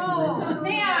 darn it. Oh,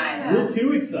 man. You're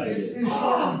too excited.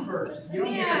 Oh, first. You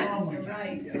don't get it Man. wrong when You're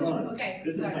right. Come on. Okay.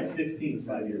 This is my 16th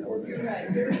 5-year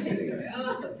forecast. You're right.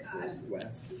 Oh, God.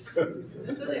 West.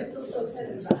 Really, I'm so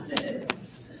excited about it.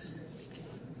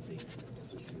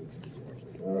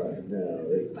 All right, now,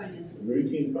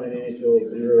 routine financial,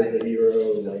 0 to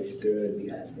hero, life's good.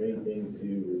 Anything to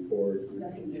report?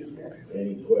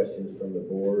 Any questions from the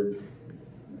board?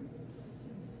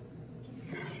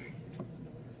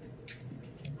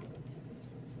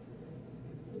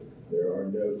 If there are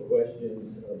no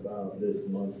questions about this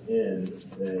month's end,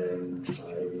 then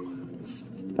I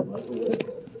would like a roll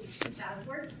call.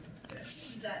 Davenport?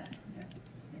 Mrs. Dunn?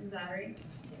 Mrs. Zachary?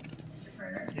 Mr.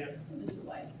 Turner? Yep. Mr.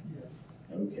 White? Yes.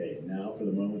 Okay, now for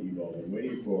the moment you've all been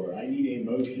waiting for. I need a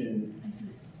motion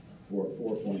for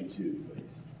 4.2,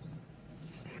 please.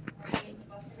 The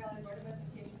Buckeye Valley Board of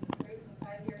Education approves the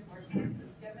 5-year forecast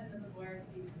is given to the board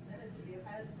to be submitted to the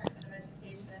Ohio Department of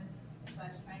Education /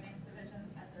 Finance Division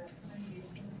at the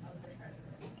recommendation of the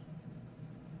treasurer.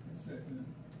 Second.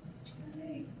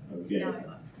 Okay, Now I'm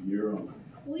up. you're on.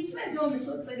 Well, you guys know I'm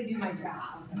so excited to do my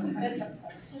job. I try I'm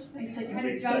to excited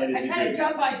to do-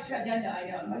 jump by agenda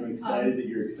items. I'm excited that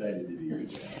you're excited to do your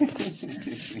job.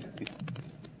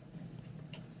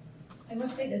 I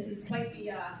must say, this is quite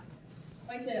the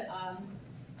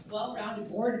well-rounded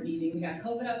board meeting. We got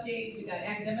COVID updates, we got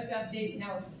academic updates,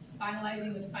 now we're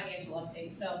finalizing with financial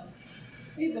updates. So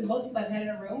these are the most people I've had in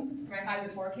a room for my 5-year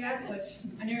forecast, which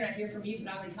I know you're not here for me,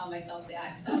 but I'm gonna tell myself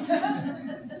that.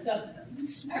 So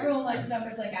everyone likes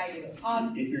numbers like I do.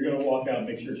 If you're gonna walk out,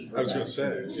 make sure it's. I was gonna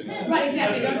say, you know. Right,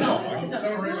 exactly, don't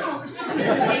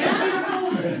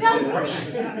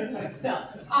No.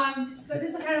 So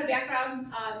just a kind of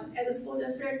background, as a school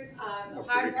district,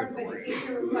 Ohio Department of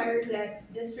Education requires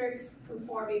that districts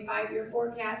perform a 5-year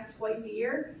forecast twice a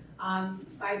year,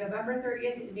 by November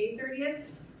 30th and May 30th.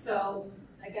 So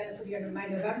again, this will be under my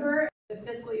November, the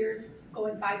fiscal year's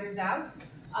going 5 years out.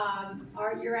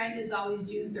 Our year end is always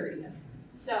June 30th.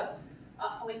 So,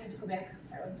 oh wait, I have to go back,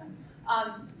 sorry, I wasn't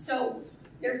done. So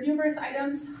there's numerous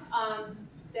items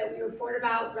that we report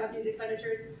about, revenues,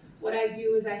 expenditures. What I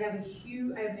do is I have a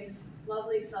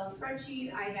lovely Excel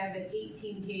spreadsheet. I have an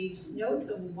 18-page notes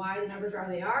of why the numbers are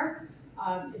they are.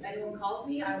 If anyone calls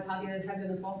me, I will probably have them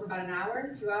on the phone for about an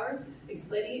hour, 2 hours,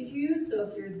 explaining it to you. So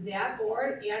if you're that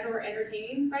bored and or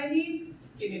entertained by me,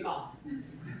 give me a call.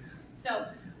 So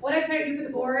what I try to do for the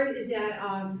board is that,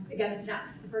 again, it's not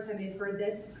the first time they've heard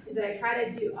this, is that I try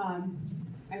to do,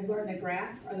 I've learned that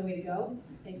graphs are the way to go.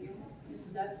 Thank you,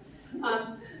 Mrs. Dutt.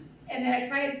 And then I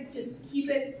try to just keep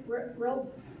it real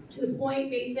to the point,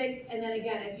 basic, and then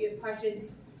again, if you have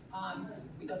questions,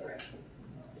 we go through it.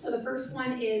 So the first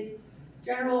one is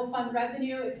general fund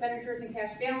revenue, expenditures, and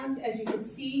cash balance. As you can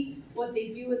see, what they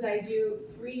do is I do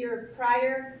 3 year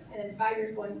prior and then 5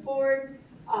 years going forward.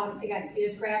 Again, it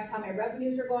just graphs how my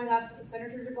revenues are going up,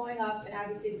 expenditures are going up, and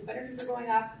obviously expenditures are going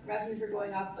up, revenues are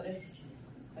going up, but if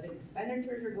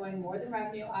expenditures are going more than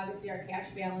revenue, obviously our cash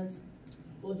balance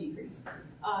will decrease.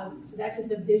 So that's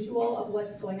just a visual of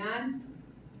what's going on.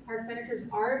 Our expenditures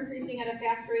are increasing at a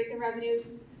faster rate than revenues,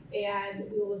 and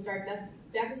we will start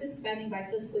deficit spending by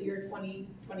fiscal year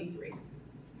 2023.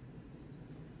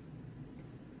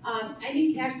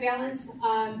 Ending cash balance,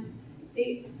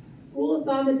 the rule of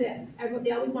thumb is that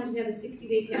they always want you to have a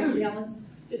 60-day cash balance,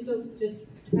 just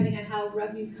depending on how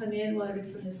revenues come in, whether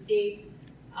it's from the state,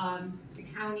 the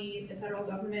county, the federal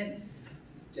government,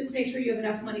 just to make sure you have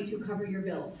enough money to cover your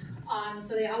bills.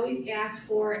 So they always ask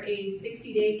for a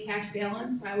 60-day cash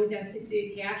balance. So I always have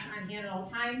 60-day cash on hand at all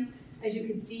times. As you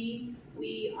can see,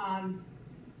 we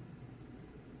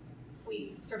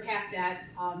surpass that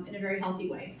in a very healthy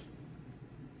way.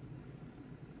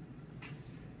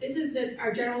 This is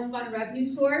our general fund revenue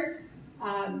source.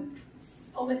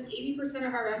 Almost 80%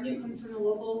 of our revenue comes from the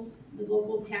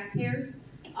local taxpayers,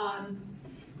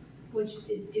 which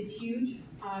is huge.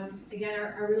 Again,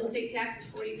 our real estate tax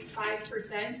is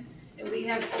 45%, and we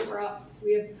have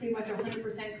pretty much a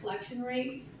 100% collection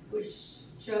rate, which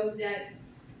shows that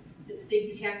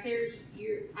the taxpayers,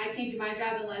 I can't do my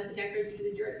job unless the taxpayers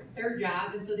do their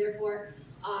job, and so therefore,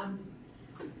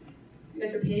 you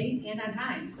guys are paying and on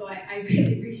time, so I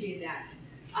really appreciate that.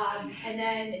 And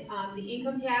then the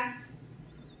income tax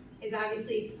is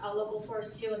obviously a local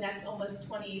source too, and that's almost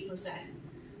 28%.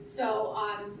 So,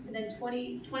 and then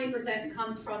 20%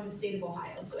 comes from the state of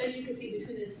Ohio. So as you can see,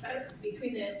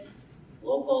 between the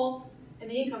local and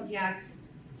the income tax,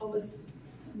 almost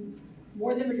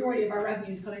more than the majority of our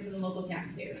revenue is coming from the local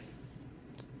taxpayers.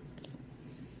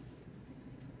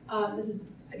 This is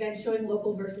again showing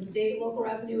local versus state. Local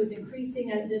revenue is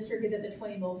increasing as the district is at the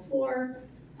 20 mil floor.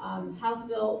 House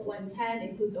Bill 110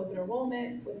 includes open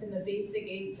enrollment within the basic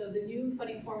aid. So the new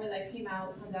funding formula that came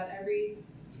out comes out every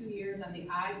 2 years on the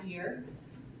odd year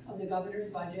of the governor's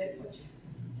budget, which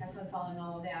I've been following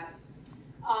all of that.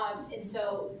 And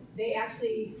so they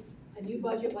actually, a new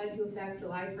budget went into effect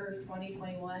July 1st,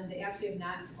 2021. They actually have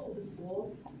not told the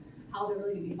schools how they're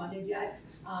really going to be funded yet.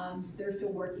 They're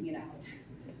still working it out.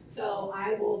 So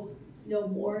I will know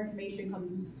more information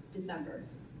come December.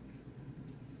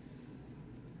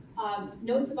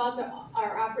 Notes about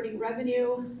our operating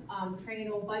revenue,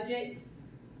 triennial budget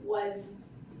was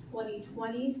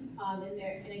 2020,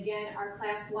 and again, our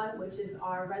class 1, which is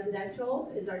our residential,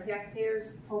 is our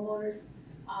taxpayers, homeowners.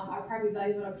 Our property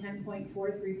value went up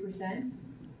 10.43%,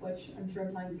 which I'm sure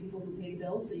I'm telling people who pay the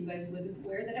bills, so you guys would be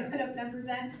aware that it went up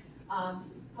 10%.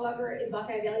 However, in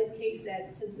Buckeye Valley's case,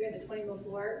 that since we had the 20 mil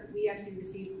floor, we actually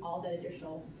received all that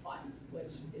additional funds,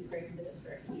 which is great for the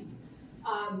district.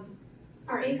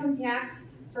 Our income tax,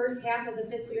 first half of the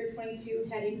fiscal year 22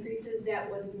 had increases that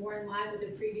was more in line with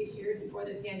the previous years before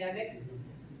the pandemic.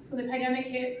 When the pandemic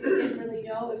hit, we didn't really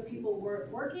know if people were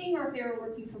working or if they were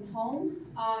working from home.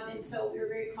 And so we were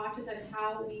very cautious on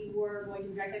how we were going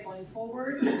to direct that going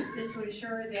forward, just to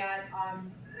ensure that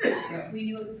we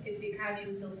knew if the economy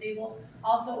was still stable.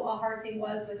 Also, a hard thing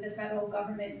was with the federal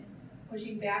government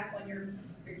pushing back when your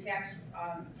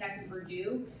taxes were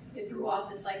due. It threw off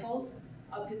the cycles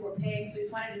of people were paying, so we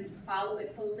just wanted to follow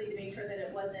it closely to make sure that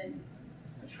it wasn't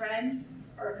a trend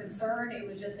or a concern, it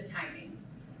was just the timing.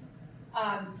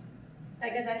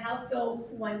 Like I said, House Bill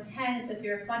 110 is a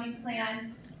fair funding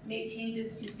plan, made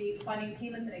changes to state funding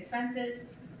payments and expenses.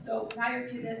 So prior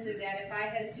to this is that if I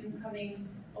had a student coming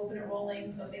open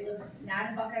enrolling, so if they live not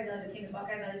in Buckeye Valley, they came to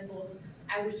Buckeye Valley schools,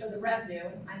 I would show the revenue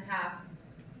on top.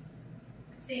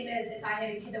 Same as if I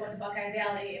had a kid that went to Buckeye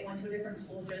Valley and went to a different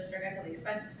school district, I saw the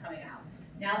expenses coming out.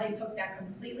 Now they took that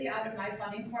completely out of my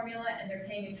funding formula and they're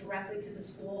paying it directly to the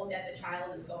school that the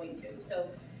child is going to. So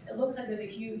it looks like there's a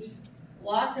huge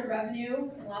loss of revenue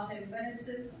and loss in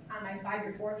expenses on my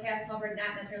 5-year forecast. However,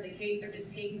 not necessarily the case. They're just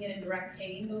taking it and direct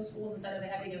paying those schools instead of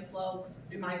having it flow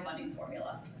through my funding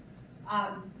formula.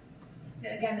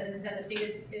 Again, as I said, the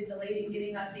state is delayed in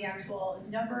getting us the actual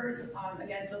numbers.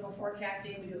 Again, so for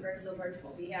forecasting, we do it very similar to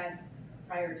what we had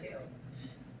prior to.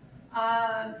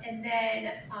 And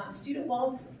then student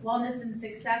wellness and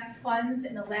success funds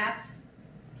in the last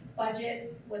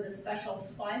budget was a special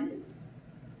fund,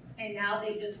 and now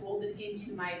they just rolled it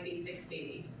into my basic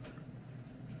state aid.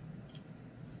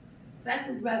 That's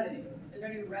revenue. Is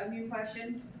there any revenue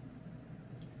questions?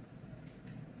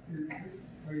 Okay.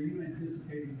 Are you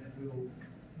anticipating that we'll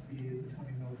be at the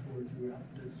 20 mil forward throughout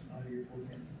this year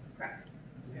forecast? Correct.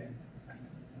 Okay.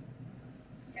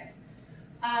 Yes.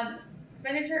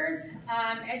 Expenditures,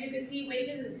 as you can see,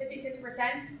 wages is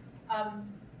 56%.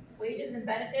 Wages and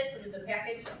benefits, which is a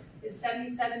package, is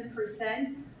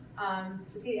 77%.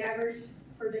 The state average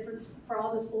for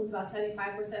all the schools is about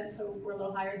 75%, so we're a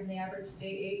little higher than the average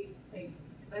state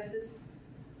expenses.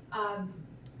 And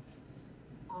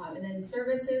then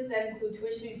services that include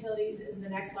tuition utilities is the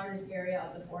next largest area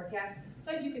of the forecast.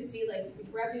 So as you can see, like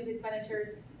revenues,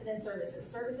 expenditures, and then services.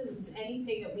 Services is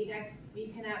anything that we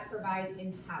cannot provide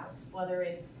in-house, whether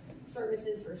it's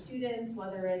services for students,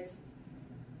 whether it's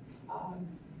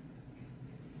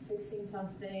fixing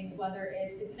something, whether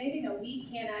it's anything that we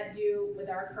cannot do with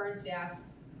our current staff,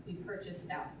 we purchase it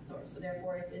outsourced. So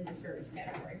therefore, it's in the service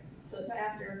category. So it's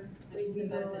after wages and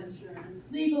benefits.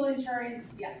 Legal insurance,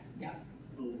 yes, yeah.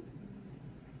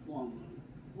 Lawn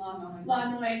mowing.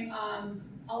 Lawn mowing,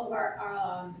 all of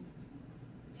our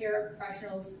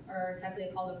paraprofessionals are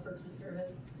technically called a purchase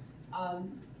service.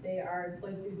 They are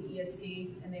going through the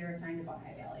ESC and they are assigned to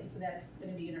Buckeye Valley. So that's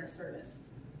going to be in our service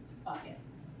bucket.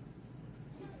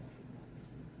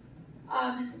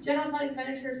 General fund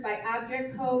expenditures by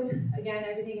object code. Again,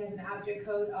 everything has an object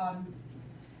code.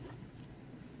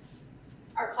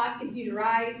 Our costs continue to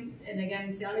rise, and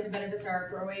again, salaries and benefits are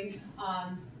growing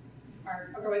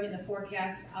in the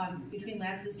forecast. Between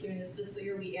last fiscal year and this fiscal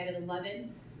year, we added 11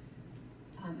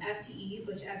 FTEs,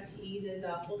 which FTEs is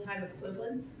full-time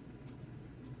equivalents.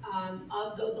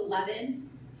 Of those 11,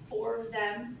 4 of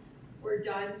them were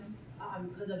done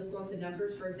because of growth in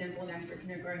numbers. For example, an extra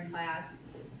kindergarten class,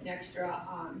 an extra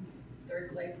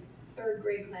third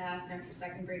grade class, an extra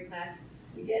second grade class.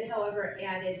 We did, however,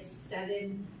 added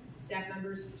 7 staff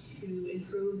members to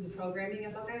improve the programming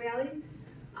at Buckeye Valley.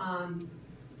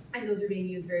 And those are being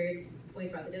used various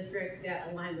ways throughout the district that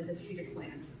align with the strategic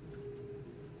plan.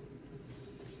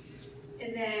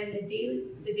 And then the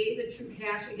days of true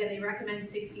cash, again, they recommend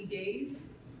 60 days.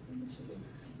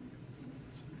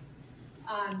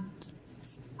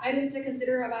 Items to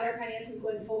consider about our finances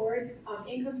going forward.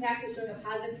 Income tax is showing a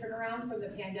positive turnaround from the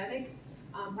pandemic.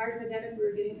 Prior to the pandemic, we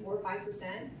were getting 4 or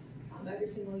 5% every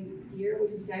single year,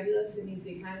 which is fabulous. It means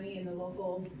the economy and the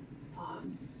local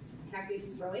tax base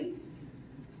is growing.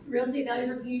 Real estate values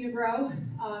are continuing to grow.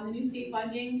 The new state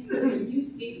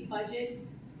budget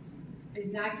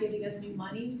is not giving us new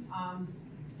money,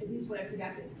 at least what I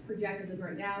project as of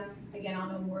right now. Again, I'll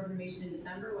know more information in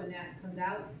December when that comes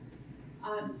out.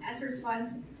 ESSER's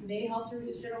funds may help to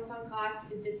reduce general fund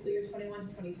costs in fiscal year 21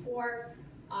 to 24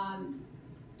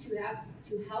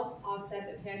 to help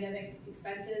offset the pandemic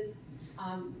expenses.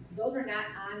 Those are not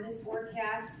on this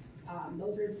forecast.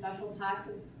 Those are in special pots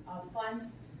of funds.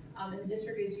 And the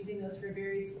district is using those for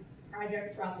various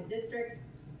projects throughout the district.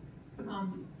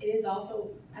 It is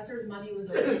also, ESSER's money was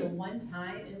a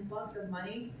one-time influx of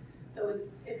money. So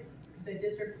if the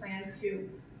district plans to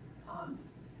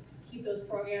keep those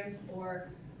programs or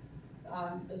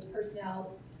those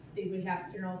personnel, they would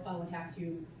have, general fund would have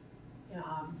to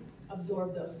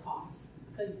absorb those costs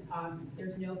because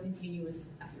there's no continuous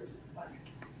ESSER funds.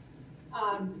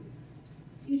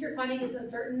 Future funding is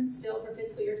uncertain still for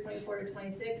fiscal year 24 to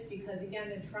 26 because again,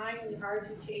 they're trying really hard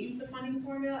to change the funding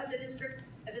formula at the district,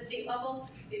 at the state level.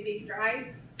 They've made strides,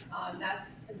 not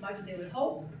as much as they would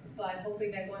hope, but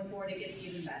hoping that going forward it gets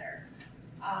even better.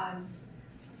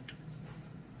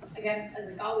 Again,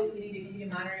 as always, we need to continue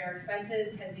monitoring our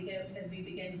expenses as we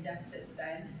begin to deficit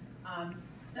spend.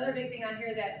 Another big thing on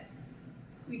here that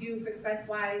we do for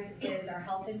expense-wise is our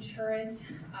health insurance.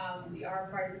 We are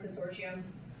part of the consortium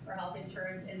for health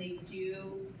insurance, and they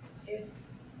do, if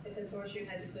the consortium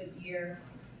has a good year,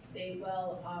 they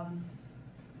will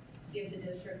give the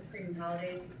district premium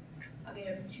holidays. I mean,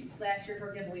 last year, for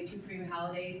example, we had 2 premium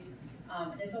holidays,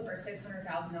 and it's over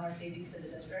 $600,000 savings to the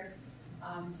district.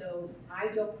 So I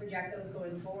don't project those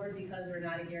going forward because they're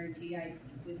not a guarantee. I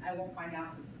won't find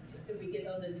out if we get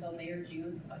those until May or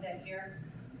June of that year.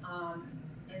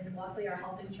 And luckily our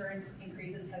health insurance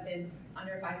increases have been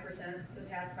under 5% the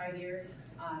past 5 years,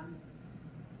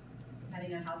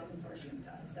 depending on how the consortium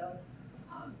does. So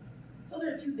those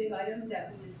are 2 big items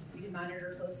that we can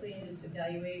monitor closely and just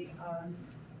evaluate. I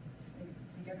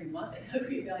think every month I think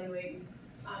we evaluate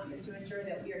is to ensure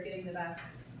that we are getting the best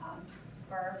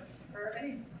for our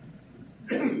money.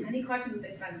 Any questions with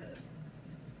expenses?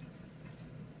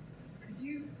 Could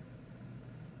you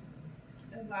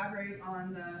elaborate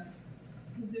on the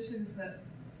positions that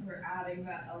we're adding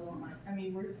that align? I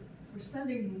mean, we're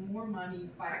spending more money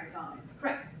by design.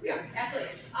 Correct, we are,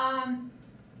 absolutely.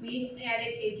 We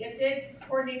added a gifted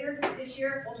coordinator this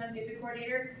year, full-time gifted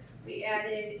coordinator. We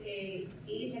added a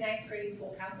 8th and 9th grade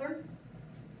school counselor,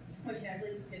 which I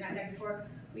did not have before.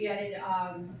 We added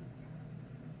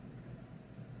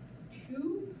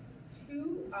two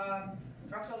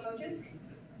instructional coaches.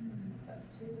 That's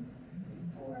 2,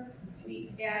 4.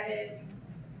 we added,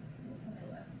 what's my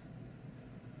list?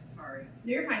 Sorry.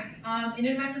 No, you're fine. An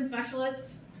intervention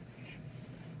specialist.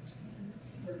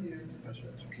 Special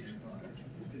education.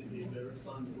 Did you ever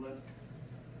sign the West?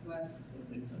 West. I don't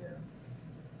think so.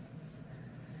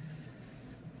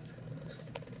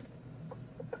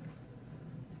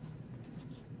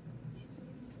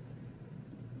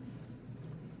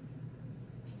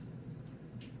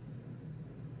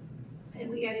 And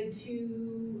we added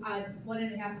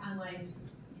 1.5 online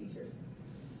teachers.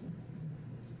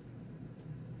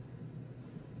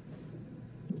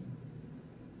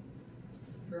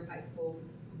 For high school.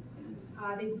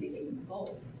 They do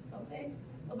both, don't they?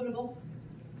 A little bit of both.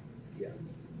 Yes.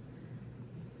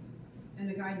 And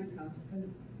the guidance counselor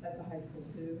at the high school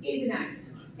too. 8 to 9.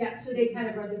 Yeah, so they kind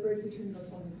of are the bridge between those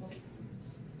one and school.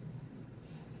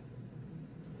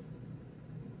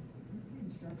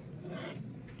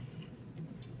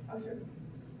 Oh, sure.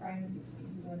 Brian,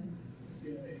 you go ahead.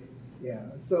 CIA.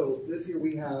 Yeah, so this year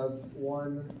we have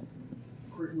one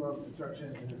curriculum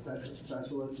instruction and assessment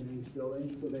specialist in each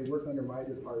building, so they work under my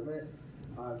department.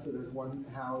 So there's one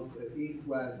housed at East,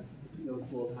 West, middle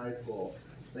school, and high school.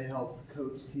 They help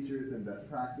coach teachers in best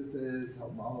practices,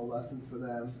 help model lessons for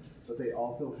them, but they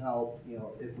also help,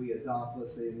 if we adopt,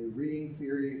 let's say, a new reading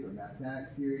series or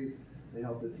mathematics series, they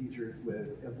help the teachers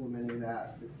with implementing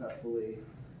that successfully.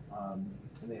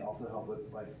 And they also help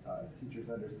with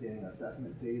teachers understanding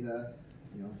assessment data.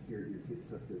 Here your kids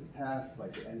took this test,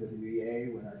 like the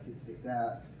NWEA, when our kids take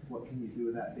that, what can you do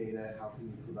with that data? How can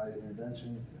you provide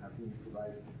interventions? How can you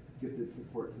provide gifted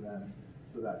support to them?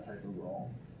 So that type of role.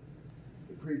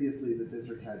 But previously, the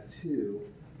district had two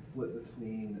split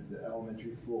between the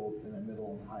elementary schools and the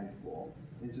middle and high school.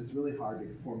 It's just really hard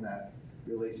to form that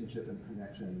relationship and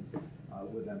connection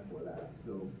with them for that.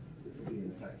 So this will be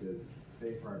an effective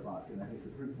bang for our buck, and I think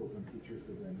the principals and teachers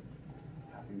have been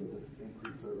happy with this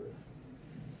increased service.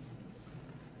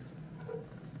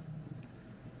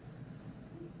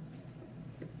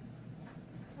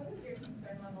 What is your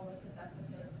concern level with the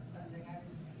deficit spending?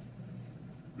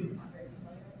 I'm not very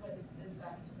familiar with it. Is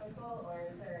that typical, or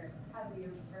how do we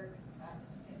work that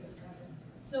into the budget?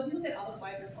 So if you look at all the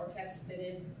 5-year forecasts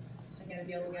submitted, again, if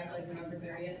you look at November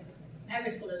 30th,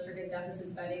 every school district has deficit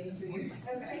spending in 2 years.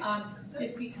 Okay.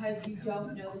 Just because you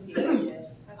don't know the state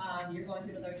budgets. You're going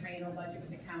through another triennial budget with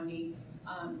the county.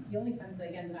 The only funds that,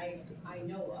 again, that I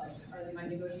know of are my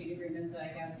negotiated agreements that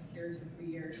I have secured for 3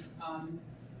 years. And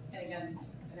again,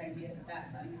 an idea of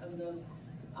that on some of those.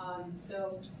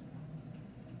 So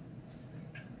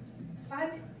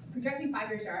projecting 5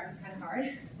 years out is kind of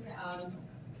hard.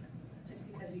 Just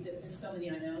because there's so many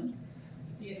unknowns.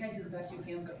 So you kind of do the best you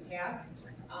can with what you have.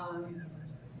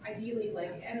 Ideally,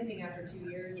 like anything after 2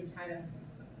 years is kind of,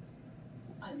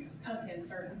 I don't say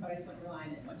uncertain, but I just wouldn't rely on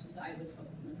it as much as I would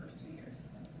focus in the first 2 years.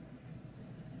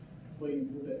 When you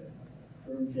put it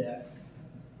project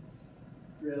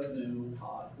revenue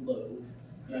high, low,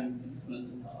 and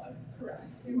expenses high.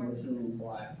 Correct. We're showing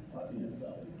black,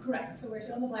 so. Correct. So we're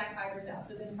showing the black 5 years out.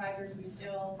 So then 5 years, we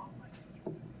still,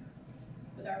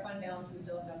 with our fund balance, we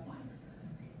still have enough money.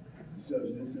 So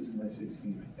this is my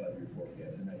 16th 5-year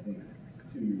forecast, and I think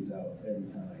 2 years out, every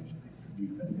time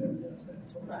we've been deficit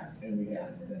spending. Correct. And we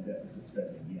haven't been deficit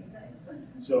spending again.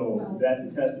 So that's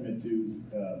a testament to,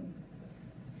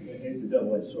 it's a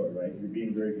double-edged sword, right? You're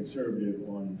being very conservative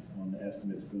on the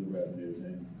estimates for the revenues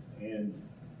and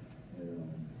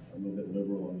a little bit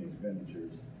liberal on the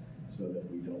expenditures so that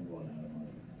we don't run out of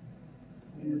money.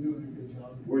 We're doing a good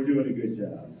job. We're doing a good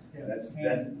job. Yes.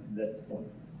 That's the point.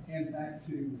 And back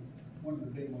to one of the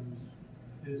big ones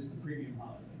is the premium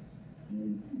holidays.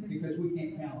 Mm-hmm. Because we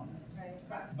can't count on it.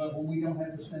 Right. But when we don't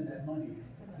have to spend that money,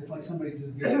 it's like somebody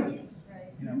just gave it to us.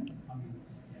 Right. I mean,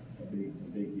 A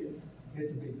big gift.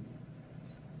 it's a big deal.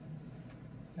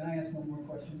 Can I ask one more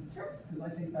question? Sure.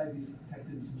 Because I think I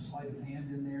detected some sleight of hand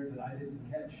in there that I didn't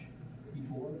catch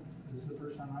before. This is the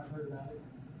first time I've heard about it.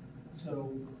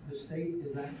 So the state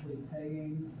is actually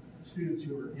paying students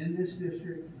who are in this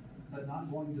district but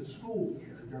not going to school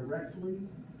here directly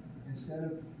instead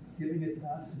of giving it to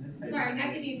us and then paying. Sorry,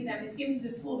 not giving it to them. It's giving it to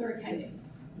the school they're attending.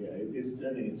 Yeah, it's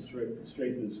sending it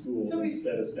straight to the school So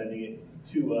instead of sending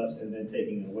it to us and then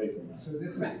taking it away from us. So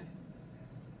this Correct.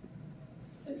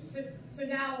 So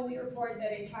now when we report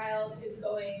that a child is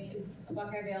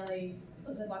Buckeye Valley,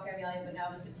 lives in Buckeye Valley, but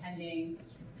now is attending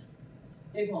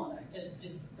Big Walnut,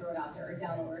 just throw it out there, or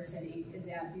Delaware City, is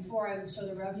that before I would show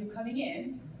the revenue coming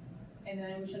in, and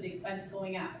then I would show the expense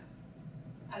going out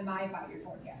on my 5-year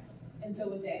forecast. And so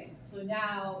would they. So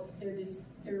now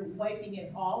they're wiping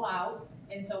it all out.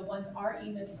 And so once our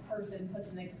EMIS person puts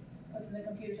in the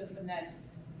computer system that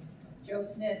Joe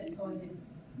Smith is going to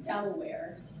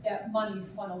Delaware, that money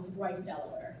funnels right to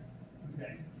Delaware.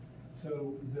 Okay,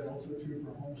 so is that also true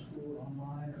for homeschool or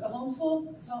online? So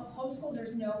homeschool,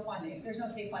 there's no funding, there's no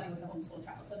state funding with a homeschool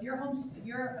child. So if you're a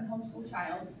homeschool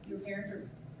child, your parents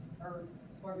or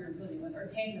whoever you're living with are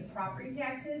paying the property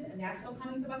taxes, and that's still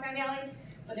coming to Buckeye Valley,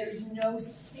 but there's no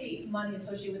state money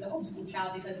associated with the homeschool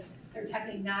child because they're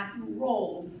technically not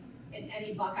enrolled in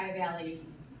any Buckeye Valley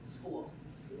school.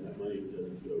 That money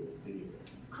doesn't go anywhere.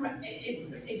 Correct,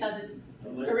 it doesn't,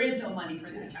 there is no money for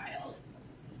that child.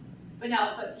 But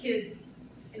now if a kid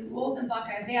is enrolled in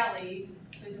Buckeye Valley,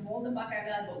 so he's enrolled in Buckeye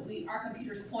Valley, but our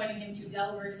computer's pointing him to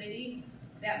Delaware City,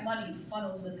 that money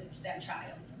funnels with that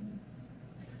child.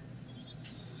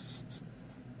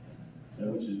 So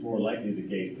which is more likely the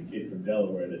case, the kid from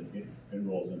Delaware that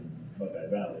enrolls in Buckeye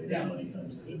Valley, that money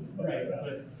comes to Buckeye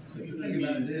Valley. So the thing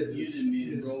about it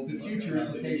is the future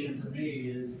implication for me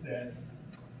is that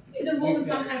He's enrolled in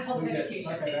some kind of public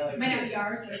education. It might not be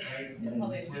ours, but it's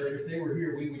public education. Where if they were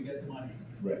here, we would get the money.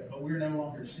 Right. But we're no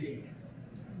longer seeing it.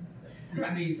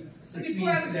 Correct. Which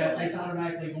means that it's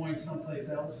automatically going someplace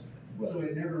else. So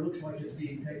it never looks like it's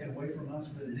being taken away from us,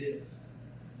 but it is.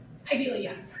 Ideally,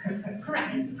 yes.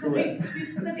 Correct. Because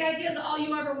the idea is all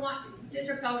you ever want,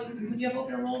 districts always, when you have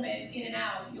open enrollment in and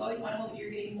out, you always want to hope that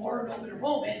you're getting more open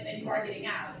enrollment than you are getting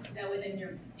out. So within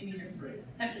you're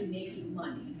essentially making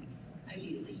money,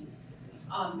 ideally.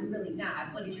 You're really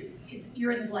not, but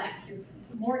you're in the black.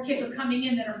 More kids are coming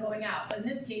in than are going out. But in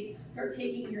this case, they're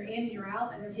taking you're in and you're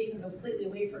out, and they're taking them completely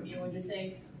away from you and just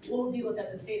saying, we'll deal with it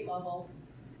at the state level.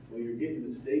 Well, you're getting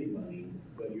the state money,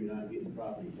 but you're not getting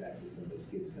property taxes from those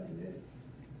kids coming in.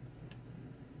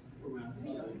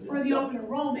 For the open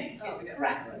enrollment,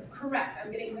 correct.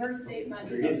 I'm getting their state money.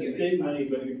 You're getting the state money,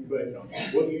 but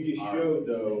what you just showed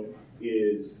though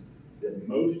is that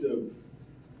most of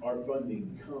our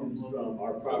funding comes from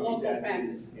our property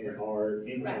taxes and our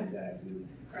income taxes.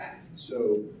 Correct.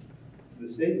 So the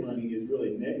state money is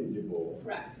really negligible.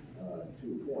 Correct. To a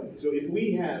point. So if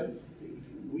we have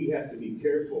to be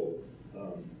careful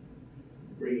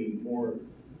bringing more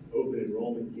open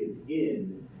enrollment kids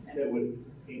in that would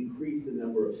increase the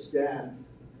number of staff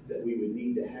that we would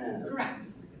need to have. Correct.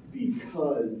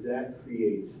 Because that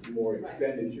creates more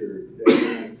expenditure that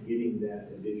we're not getting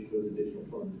those additional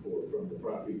funds from the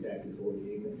property taxes or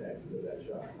the income taxes of that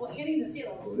child. Well, and in the state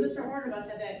level, so Mr. Hornibus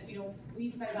said that, we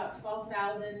spent about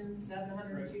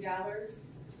 $12,702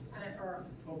 on it, or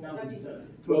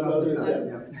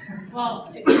 $12,700. Well,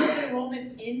 if you put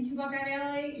enrollment into Buckeye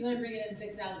Valley, you only bring it in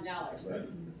 $6,000. Right.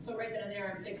 So right then and there,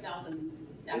 I'm 6,000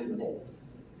 deficit.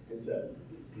 Instead.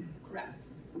 Correct.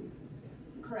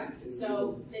 Correct.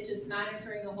 So it's just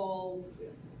monitoring the whole,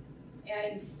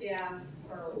 adding staff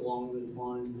or. Along this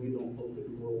line, we don't open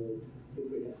enroll if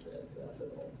we have to add staff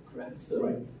at all. Correct. So.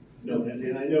 Right. No,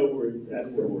 and I know that's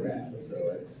where we're at. So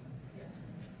it's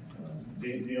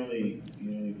the only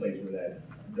place where that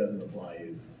doesn't apply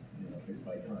is if it's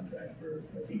by contract for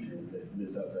a teacher that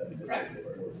lives outside the district that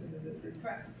works in the district.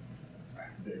 Correct.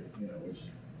 There, which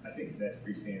I think that's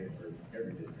pretty standard for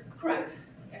every district. Correct.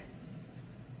 Yes.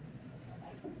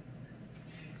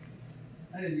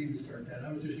 I didn't mean to start that.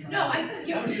 I was just trying. No, I think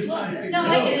you. I was just trying to figure No, out.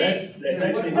 I get it. That's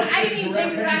actually. But I didn't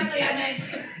mean correctly. I meant,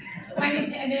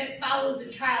 and then it follows the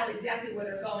child exactly where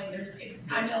they're going.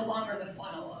 I'm no longer the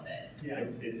funnel of it. Yeah,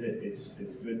 it's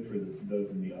good for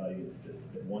those in the audience that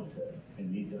want to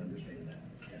and need to understand that.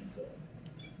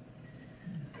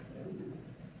 And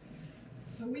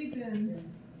so we've been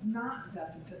not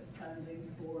deficit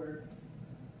spending for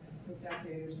a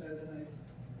decade or so that I've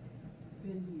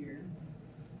been here.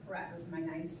 Correct. This is my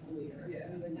 9th school year. Yeah.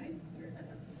 So the 9th year.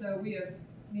 So we have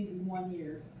maybe 1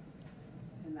 year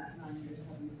in that 9 years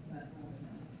that we spent more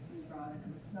than we brought in.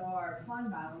 So our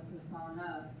fund balance has gone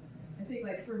up. I think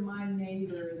like for my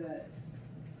neighbor that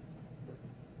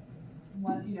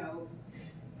why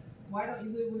don't you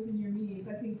live within your means?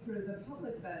 I think for the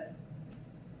public that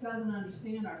doesn't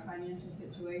understand our financial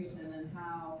situation and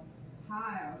how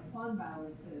high our fund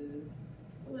balance is.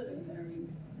 We're living within our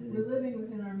means. We're living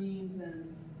within our means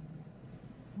and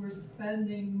we're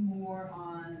spending more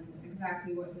on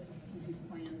exactly what the strategic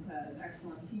plan says.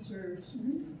 Excellent teachers,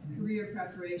 career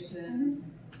preparation,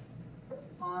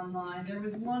 online. There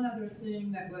was one other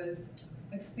thing that was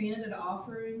expanded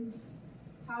offerings.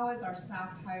 How is our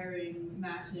staff hiring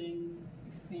matching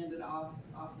expanded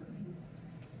offerings,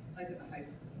 like at the high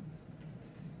school?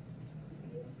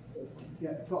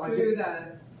 Yeah, so through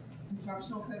the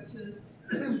instructional coaches.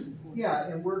 Yeah,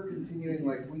 and we're continuing,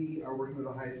 like we are working with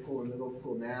the high school and middle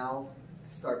school now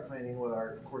to start planning what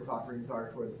our course offerings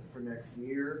are for next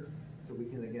year. so we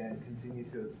can again continue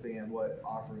to expand what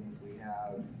offerings we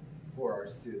have for our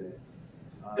students.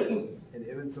 And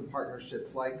even some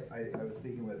partnerships like I was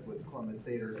speaking with Columbus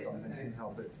State or something can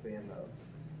help expand those.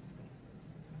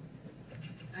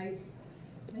 Thank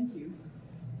you.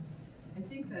 I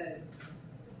think that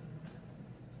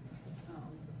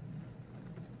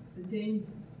the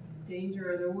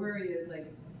danger or the worry is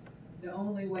like the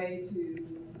only way to,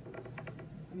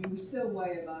 I mean, we're still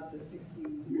way above the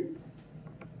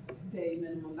 60-day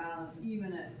minimum balance,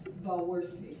 even at the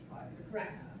worst case 5 years.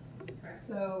 Correct. Correct.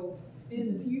 So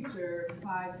in the future,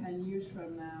 5-10 years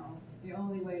from now, the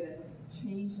only way to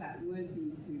change that would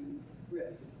be to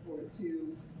RIF or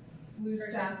to lose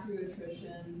staff through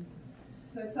attrition.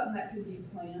 So it's something that could be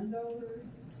planned over.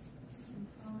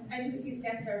 As you can see,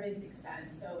 staff service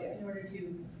expense, so in order to,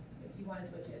 if you want to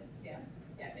switch it,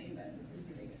 staffing and benefits is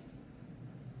your biggest.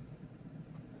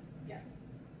 Yes.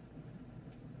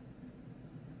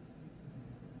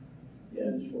 Yeah,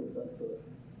 in short, that's very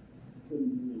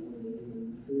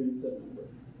simple.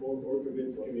 Or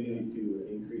convince the community to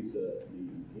increase the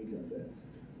income tax.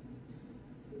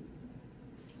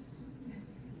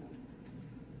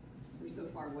 We're so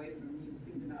far away from you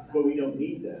thinking about that. But we don't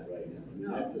need that right now. I mean, No,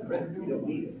 that's the fact. We don't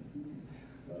need it.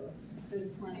 There's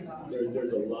plenty of options.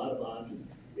 There's a lot of options.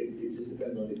 It just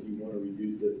depends on if you want to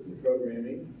reduce the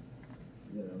programming,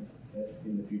 you know,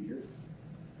 in the future,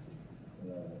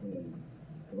 and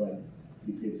provide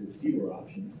the kids with fewer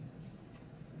options,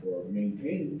 or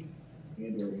maintain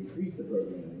and or increase the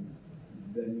programming,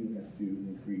 then you have to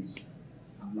increase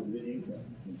the income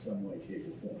in some way, shape,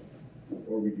 or form,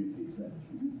 or reduce the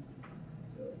expenditure.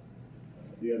 So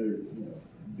the other, you know,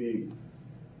 big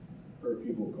per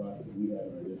pupil cost that we have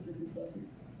in our district is nothing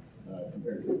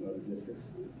compared to other districts.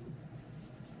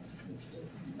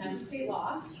 That's state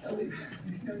law, so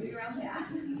there's no getting around that.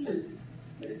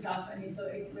 But it's tough. I mean, so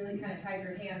it really kind of ties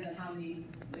your hands on how many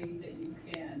ways that you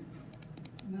can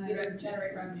either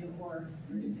generate revenue or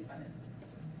reduce expenses.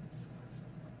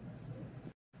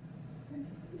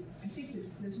 I think the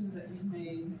decisions that you've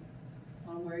made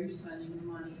on where you're spending your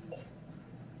money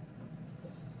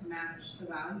match the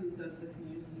values of the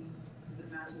community because it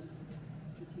matches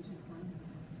strategic plan.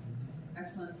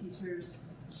 Excellent teachers,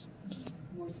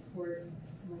 more support,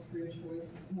 more career choice,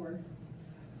 more.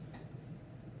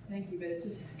 Thank you, but it's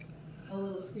just a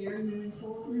little scary moving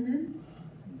forward.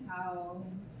 How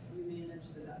you manage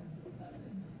the deficit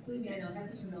funding. Believe me, I know. That's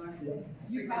Mr. Miller. Yeah.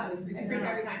 You probably I freak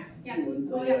every time. Yeah. She wouldn't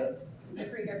say Oh, yeah. yes. I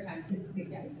freak every time.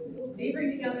 Yeah. They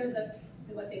bring together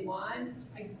what they want.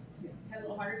 I have a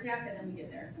little heart attack, and then we get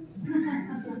there.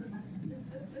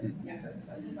 Yeah.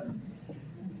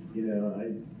 You know, I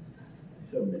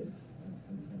so miss.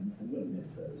 I'm going to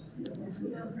miss those. No,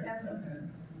 that's okay.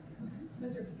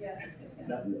 Yeah.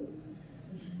 Not really.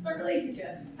 It's our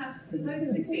relationship. How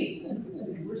to succeed.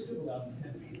 We're still allowed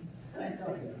 10 feet.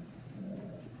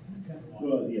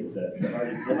 Well, yeah,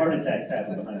 the heart attacks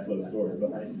happen behind closed doors,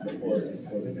 before the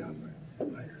meeting.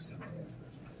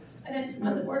 And then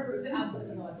on the board group, the outputs on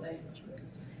the website.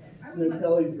 They're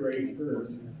probably great for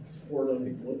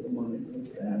supporting with the money and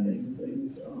staffing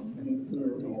things. I mean, there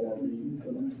are all these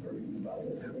and screaming about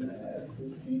what we're gonna add, so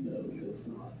she knows it's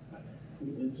not,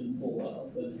 it's just pull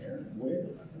up and where,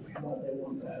 what they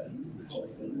want that,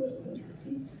 hopefully, but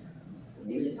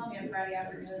You should tell me on Friday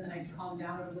afternoon, and then I calm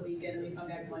down over the weekend, and we come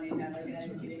back Monday and have like an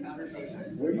educated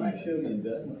conversation. Where do you show the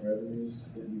investment revenues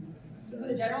that you? For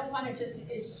the general fund,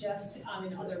 it's just in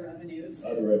other revenues.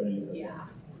 Other revenues. Okay. Yeah.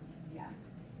 Yeah.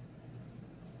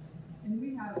 And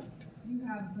you have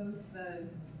both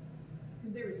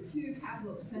because there was 2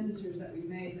 capital expenditures that we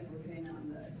made that were paying on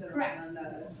the general Correct. fund.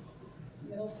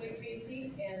 Middle space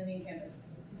HVAC and the main campus.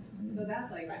 So that's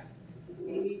like Correct.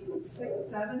 maybe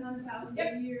 $600,000-700,000 a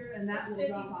year, and that will 650.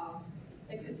 drop off.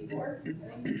 654, I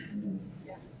think.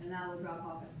 Yeah. And that will drop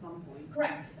off at some point.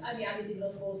 Correct. I mean, obviously,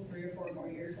 middle school is 3 or 4 more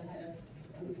years ahead of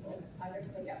high school.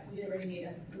 But yeah, we already made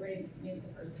the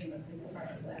first payment of high school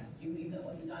project last June, even though it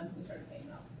wasn't done, we started paying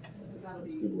off. That'll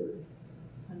be Good work.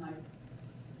 a nice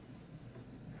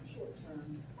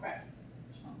short-term Correct.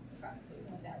 chunk. Correct. So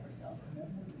even with that, we're still.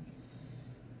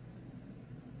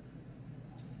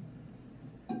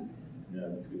 No,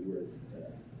 that's good work.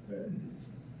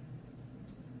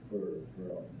 For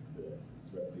all the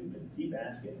rest of you, keep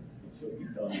asking. So keep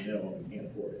telling me no when we can't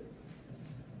afford it.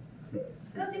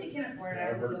 I don't think we can afford it. I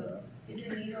was like, is it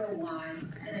an either or one?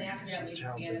 And then after that, we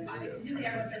expand it by it. Usually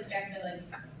everyone says back to like,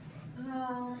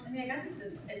 oh, I mean, I guess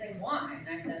it's like one. And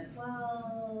I said,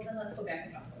 well, then let's go back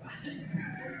and talk about it.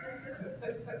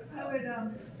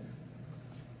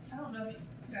 I don't know if you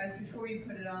guys, before you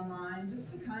put it online, just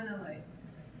to kind of like,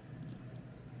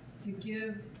 to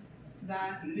give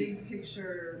that big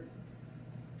picture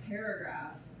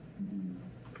paragraph,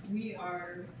 we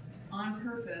are on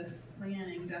purpose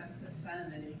planning deficit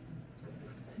spending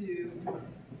to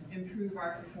improve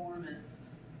our performance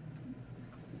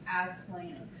as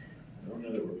planned. I don't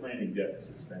know that we're planning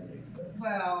deficit spending, but.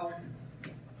 Well,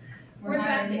 We're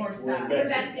hiring investing. more staff. We're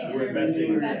investing. We're investing.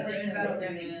 We're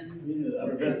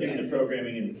We're investing in the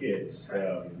programming and the kids.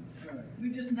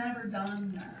 We've just never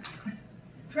done that.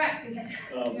 Correct.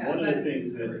 One of the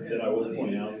things that I will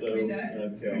point out though,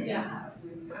 Kelly, Yeah.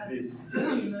 is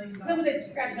Some of the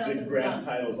graph titles. the graph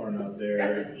titles are not there.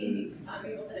 That's what Amy,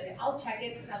 able to, I'll check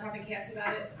it, I'll talk to Cassie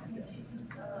about it.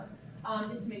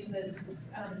 Just to make sure that it's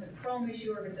a Chrome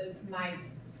issue or if it's my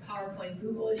PowerPoint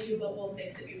Google issue, but we'll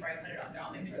fix it before I put it up there,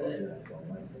 I'll make sure that.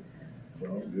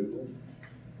 Well, Google.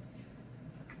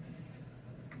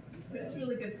 But it's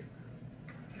really good.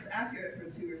 It's accurate for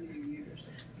 2 or 3 years.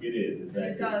 It is, it's And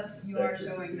it accurate. does, you are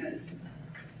showing that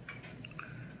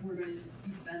we're going to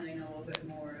be spending a little bit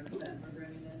more than we're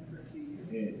bringing in for a few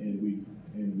years. And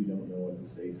we don't know what the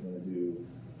state's gonna do,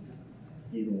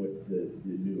 even with the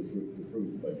new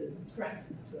approved budget. Correct.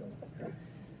 So, are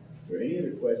there any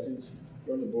other questions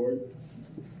from the board?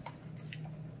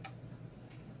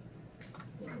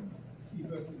 Keep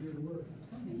up the good work.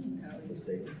 The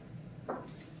state?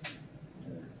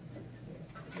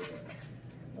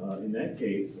 In that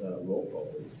case, roll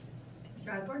call, please.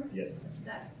 Mr. Osborne? Yes. Mrs.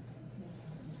 Beck? Yes.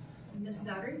 Mrs.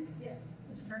 Dowdry? Yes.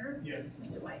 Mr. Turner? Yes.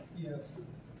 Mr. White? Yes.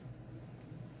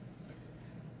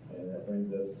 And that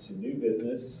brings us to new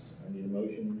business. I need a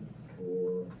motion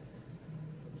for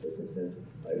the consent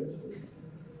items, please.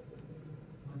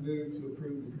 I move to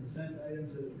approve the consent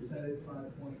items as presented,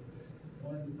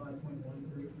 5.1 to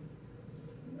 5.13.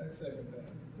 I second that.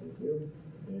 Thank you.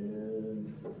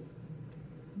 And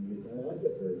you get that, I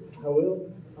get there. I will.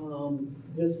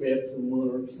 Just we have some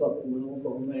more supplementals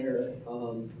on there.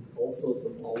 Also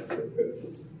some volunteer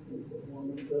coaches. We put one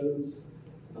of those.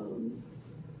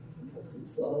 Some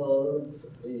subs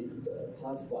and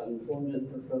classified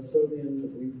employment for custodian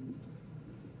that we've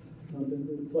come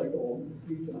into the cycle a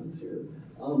few times here.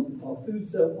 Our food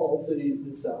sale policy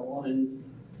just outlines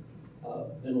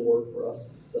in order for us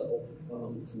to sell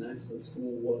snacks at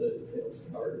school, what it entails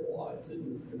calorie-wise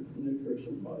and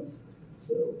nutrition-wise.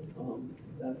 So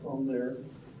that's on there.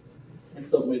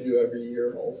 That's something we do every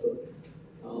year also.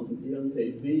 The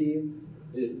unpaid leave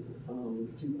is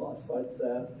 2 classified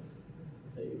staff.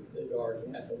 They already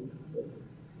had them, but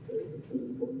they're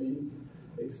between board meetings.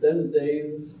 Extended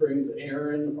days, this brings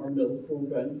Aaron, our middle school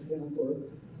guidance counselor,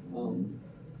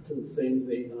 to the same as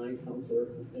 8-9 counselor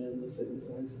and the same as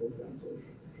high school counselor.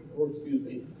 Or excuse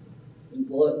me, in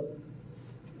blood,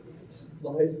 the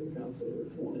high school counselor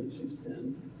was 20, she's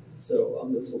 10. So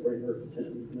this will bring her to 10,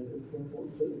 and make her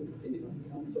equivalent to the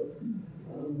 8-9 counselor.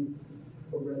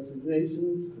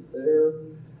 Resignations there,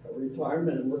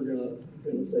 retirement, and we're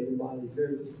gonna say goodbye to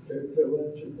Derek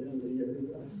Kovach at the end of the year. He's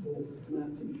a high school math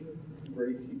teacher,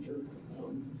 great teacher.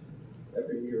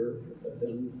 Every year I've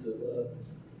been to the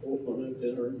open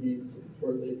dinner. He's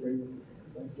where they bring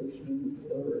back their student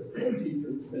or a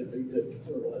teacher that's made a big difference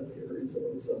in their life here. He's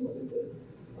always somebody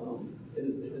that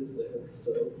is there.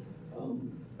 So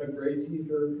a great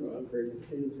teacher, great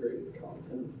kids, great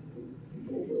content.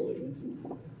 People really miss him.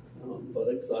 But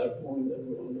excited for him that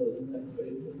we want to go to the next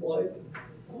phase of his life.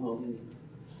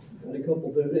 Got a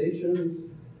couple donations,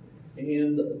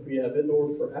 and we have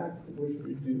indoor track, which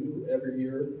we do every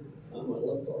year. It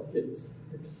lets our kids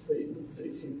participate in the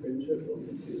state championship when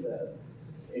we do that.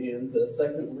 And the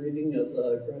second reading of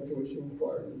the graduation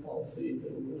requirement policy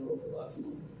that we went over last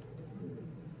month.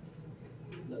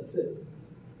 And that's it.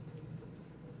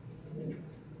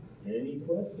 Any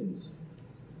questions?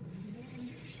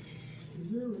 Is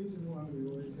there a reason why we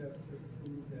always have to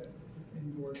approve that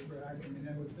indoor track? I mean,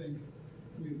 I would think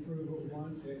we approve it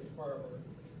once, it's part of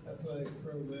our athletic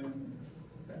program, and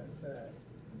that's that.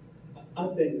 I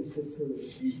think it's just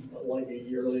like a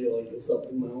yearly, like a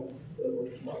supplemental that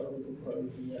we're tomorrow, we could probably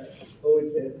do that.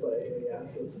 OHSA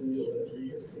asks us to do it every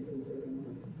year because they're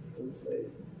in the state.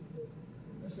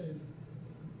 I say,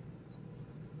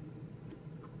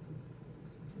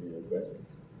 Any other questions?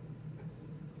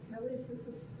 Kelly, is this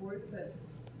a sport that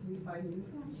we buy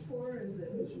uniforms for, or is it?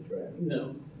 What's your track?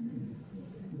 No.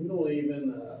 We don't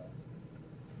even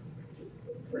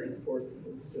transport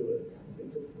kids to it.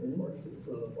 It's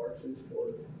not a varsity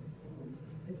sport.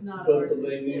 It's not a But varsity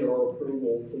they need sport. our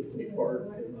approval to take part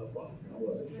in the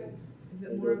competitions. Is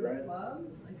it more of a club?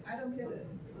 Like, I don't get it.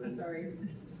 I'm sorry.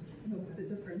 I don't know what the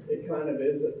difference. It kind of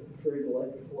is treated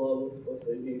like a club, but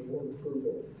they need board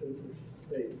approval to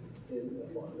participate in the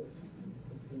finals.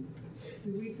 Do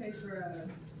we pay for a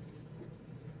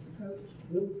coach?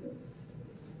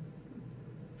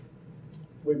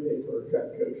 We pay for a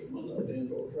track coach, not an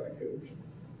indoor track coach.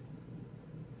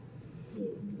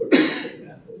 But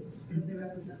athletes. They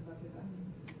represent Buckeye.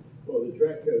 Well, the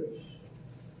track coach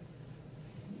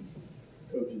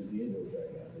coaches the indoor track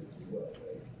athletes as well,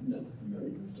 right? No,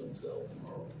 he himself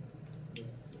tomorrow.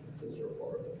 Since they're a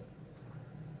part of it.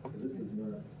 So this is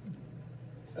not,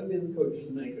 I mean, the coaches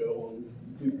may go and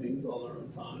do things on their own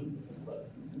time, but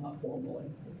not formally.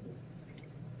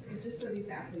 It's just so these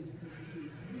athletes can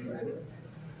compete. Right.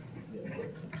 yeah.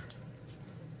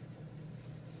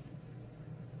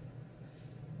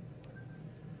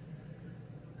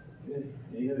 Okay,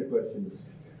 any other questions?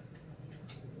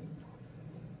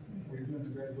 Were you doing the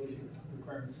graduation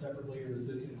requirements separately, or is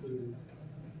this included?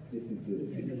 It's included.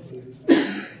 It's included.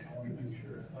 I want to be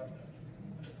sure.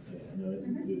 Yeah, no, it's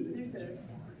included.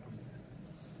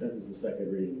 This is the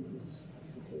second reading.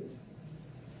 If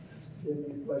you have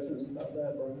any questions about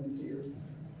that, Brian's here.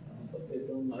 But they've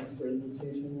done a nice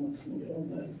presentation once we get on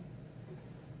that.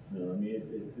 No, I mean,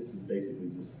 this is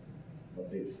basically just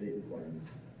update state requirements.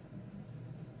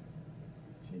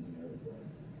 Changing our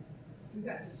requirements. We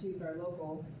got to choose our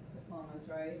local diplomas,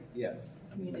 right? Yes.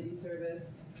 Community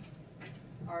service,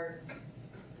 arts,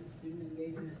 and student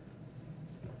engagement.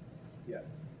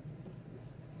 Yes.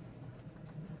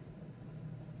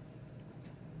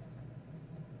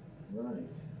 Right,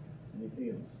 anything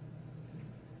else?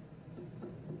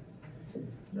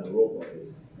 No, roll call,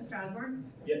 please. Mr. Osborne?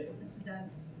 Yes. Mrs. Dunn?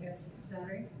 Yes. Mrs.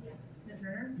 Zachary? Yes. Mr.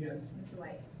 Turner? Yes. Mr.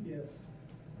 White? Yes.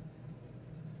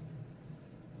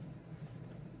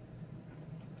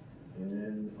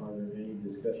 And are there any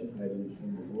discussion items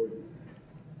from the board?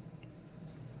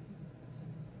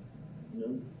 No?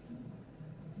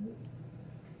 No?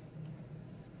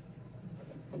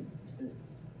 Okay.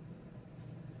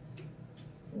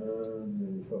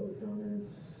 Any public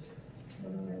comments?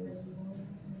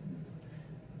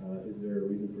 Is there a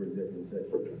reason for executive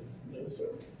session? No, sir.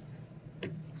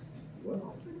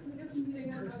 Wow.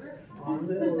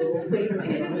 Wait, we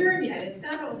didn't adjourn yet, it's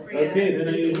not over yet. Okay, then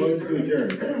I need a motion to adjourn.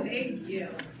 Thank you.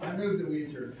 I move that we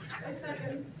adjourn. I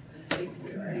second. Thank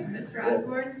you. Mr.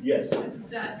 Osborne? Yes. Mrs.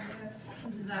 Dunn?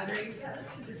 Mrs. Zachary? Yes.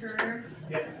 Mr. Turner?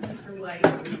 Yes. Mr. White?